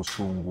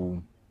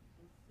ez'obusungu,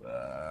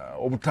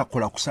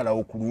 obutakola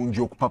kusalawo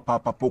kulungi,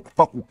 okupapaapapa,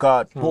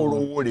 okupakuka,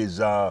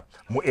 tolowooleza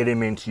mu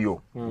element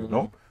yo. You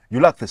know? You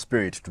lack the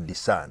spirit to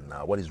discern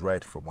what is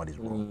right from what is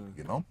wrong.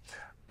 You know?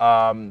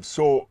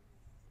 So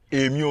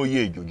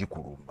emyoyo egyo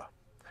gikulumba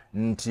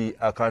nti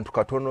akantu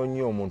katono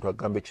nnyo omuntu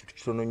agamba ekintu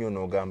kitono nnyo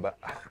n'ogamba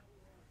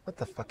what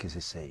the fuck is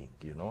he saying?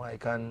 You know, I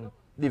can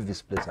leave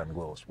this place and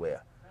go elsewhere.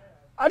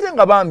 Ate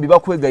nga bambi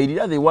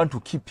bakwegayirira, they want to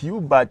keep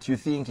you, but you're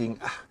thinking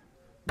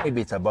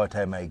maybe it's about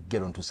time I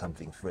get onto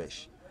something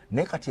fresh.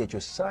 Naye kati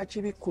ekyo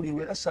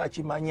saakibikkulirwa era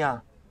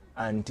saakimanya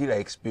until I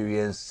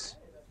experienced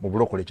mu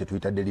bulokole kye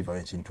tuyita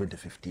deliverance in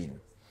 2015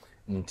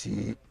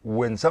 nti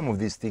when some of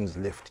these things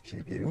left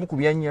ebimu ku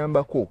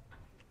byannyambako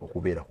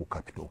okubeera ku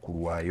capital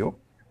okulwayo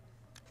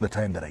the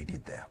time that I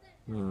did there.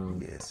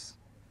 Yes.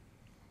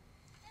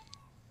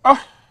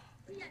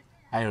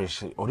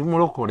 Irish oli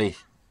mulokole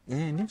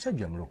ndi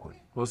musajja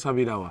mulokole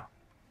osabirawa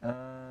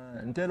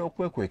ntera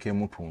okwekweka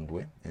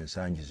emutundwe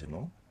ensangi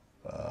zino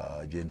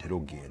gye ntera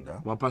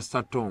okugenda wa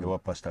Pastor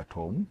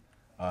Tom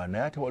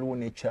naye ate waliwo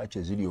ne church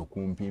eziri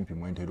okumpimpi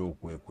mwe ntera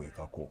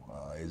okwekwekako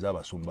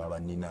ez'abasumba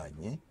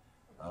abaninaanye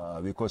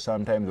because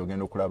sometimes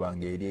ogenda okulaba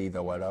ng'eri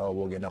either wala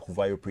oba ogenda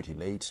kuvaayo pretty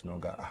late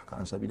noga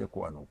kansabireko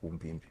wano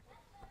okumpimpi.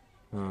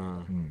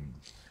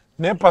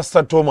 Ne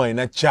Pastor Tom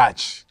alina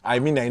church, I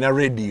mean alina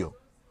radio.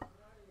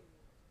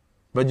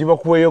 Bajiba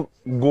kuweyo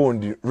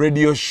gondi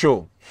radio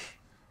show.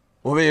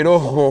 Obeera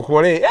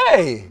okole,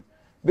 hey!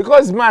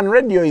 Because man,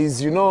 radio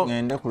is, you know.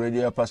 Ngenda ku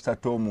radio ya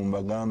Pastor Tom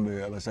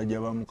mbagambe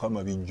abasajja ba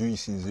Mukama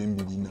bijuice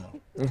zembirina.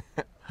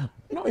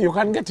 No, you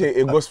can get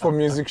a gospel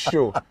music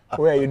show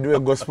where you do a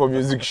gospel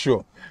music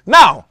show.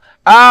 Now,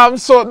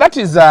 so that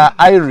is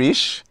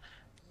Irish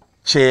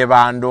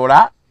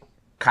Kyebandula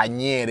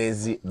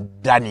Kanyerezi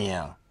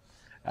Daniel.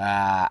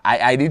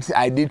 I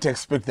didn't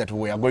expect that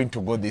we are going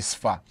to go this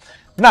far.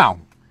 Now,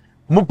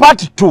 mu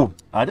part 2.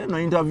 I don't know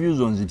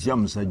interviews on zitya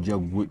musajja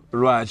gwe.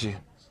 Lwaki?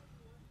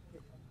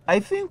 I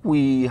think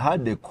we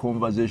had a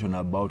conversation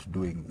about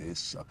doing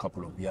this a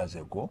couple of years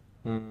ago.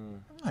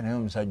 Naye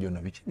omusajja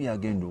ono biki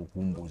byagenda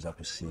okumbuuza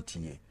ku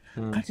seeti ye.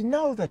 Kati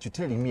now that you're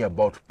telling me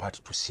about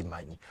part 2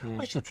 simanyi.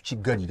 Lwaki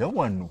tukigalira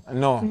wano?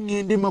 No.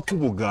 Ngende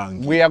makubo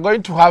gange. We are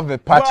going to have a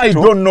part 2. I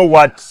don't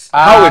know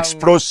how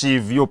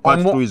explosive your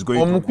part 2 is going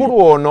to be.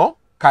 Omukulu ono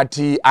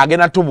kati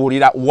agenda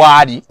tubuulira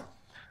waali.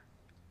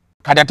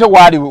 Kati ate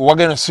waali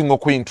wagenda singa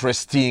ku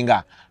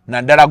interestinga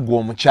naddala gwe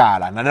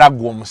omukyala, naddala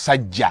gwe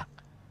omusajja.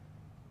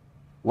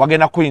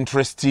 Wagenda ku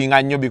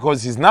interestinga nnyo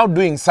because he's now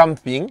doing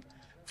something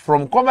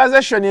from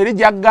conversation eri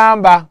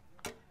gy'agamba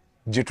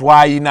gye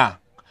twayina.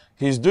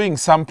 He's doing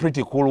some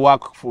pretty cool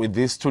work with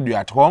this studio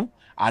at home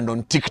and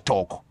on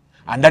TikTok.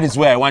 And that is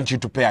where I want you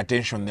to pay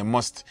attention the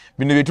most.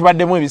 Bino bye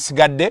tubaddemu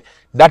ebisigadde,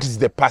 that is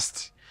the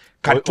past.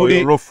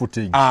 Raw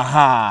footage.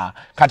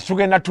 Kati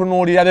tugenda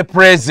tunuulira the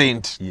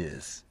present.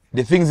 Yes.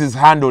 The things he's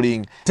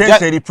handling.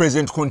 Steady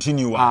present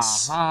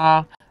continuous.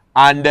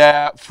 And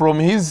from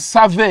his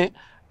survey,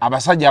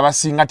 abasajja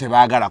abasinga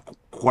tebaagala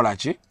kukola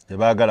ki?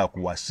 Tebaagala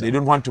kuwasa. They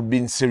don't want to be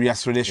in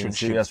serious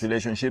relationships. In serious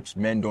relationships,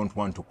 men don't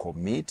want to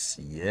commit.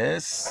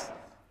 Yes.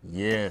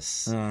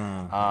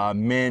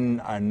 Men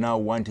are now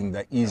wanting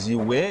the easy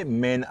way.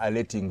 Men are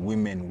letting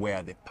women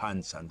wear the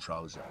pants and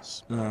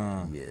trousers.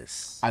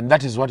 Yes. And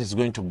that is what is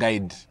going to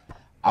guide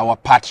our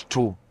part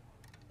 2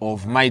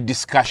 of my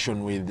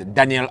discussion with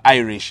Daniel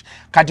Irish.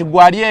 Kati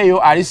gwali eyo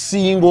ali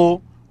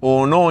single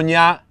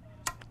onoonya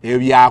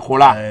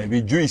ebyakola.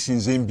 Bijuice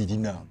nze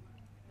mbirina.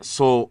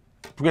 So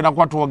tugenda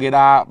kuba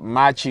twogera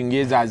matching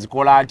ezo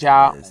azikola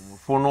atya,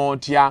 omufuna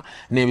otya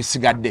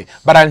n'ebisigadde.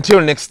 But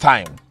until next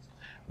time,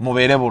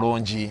 mubeere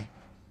bulungi,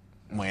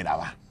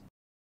 mweraba.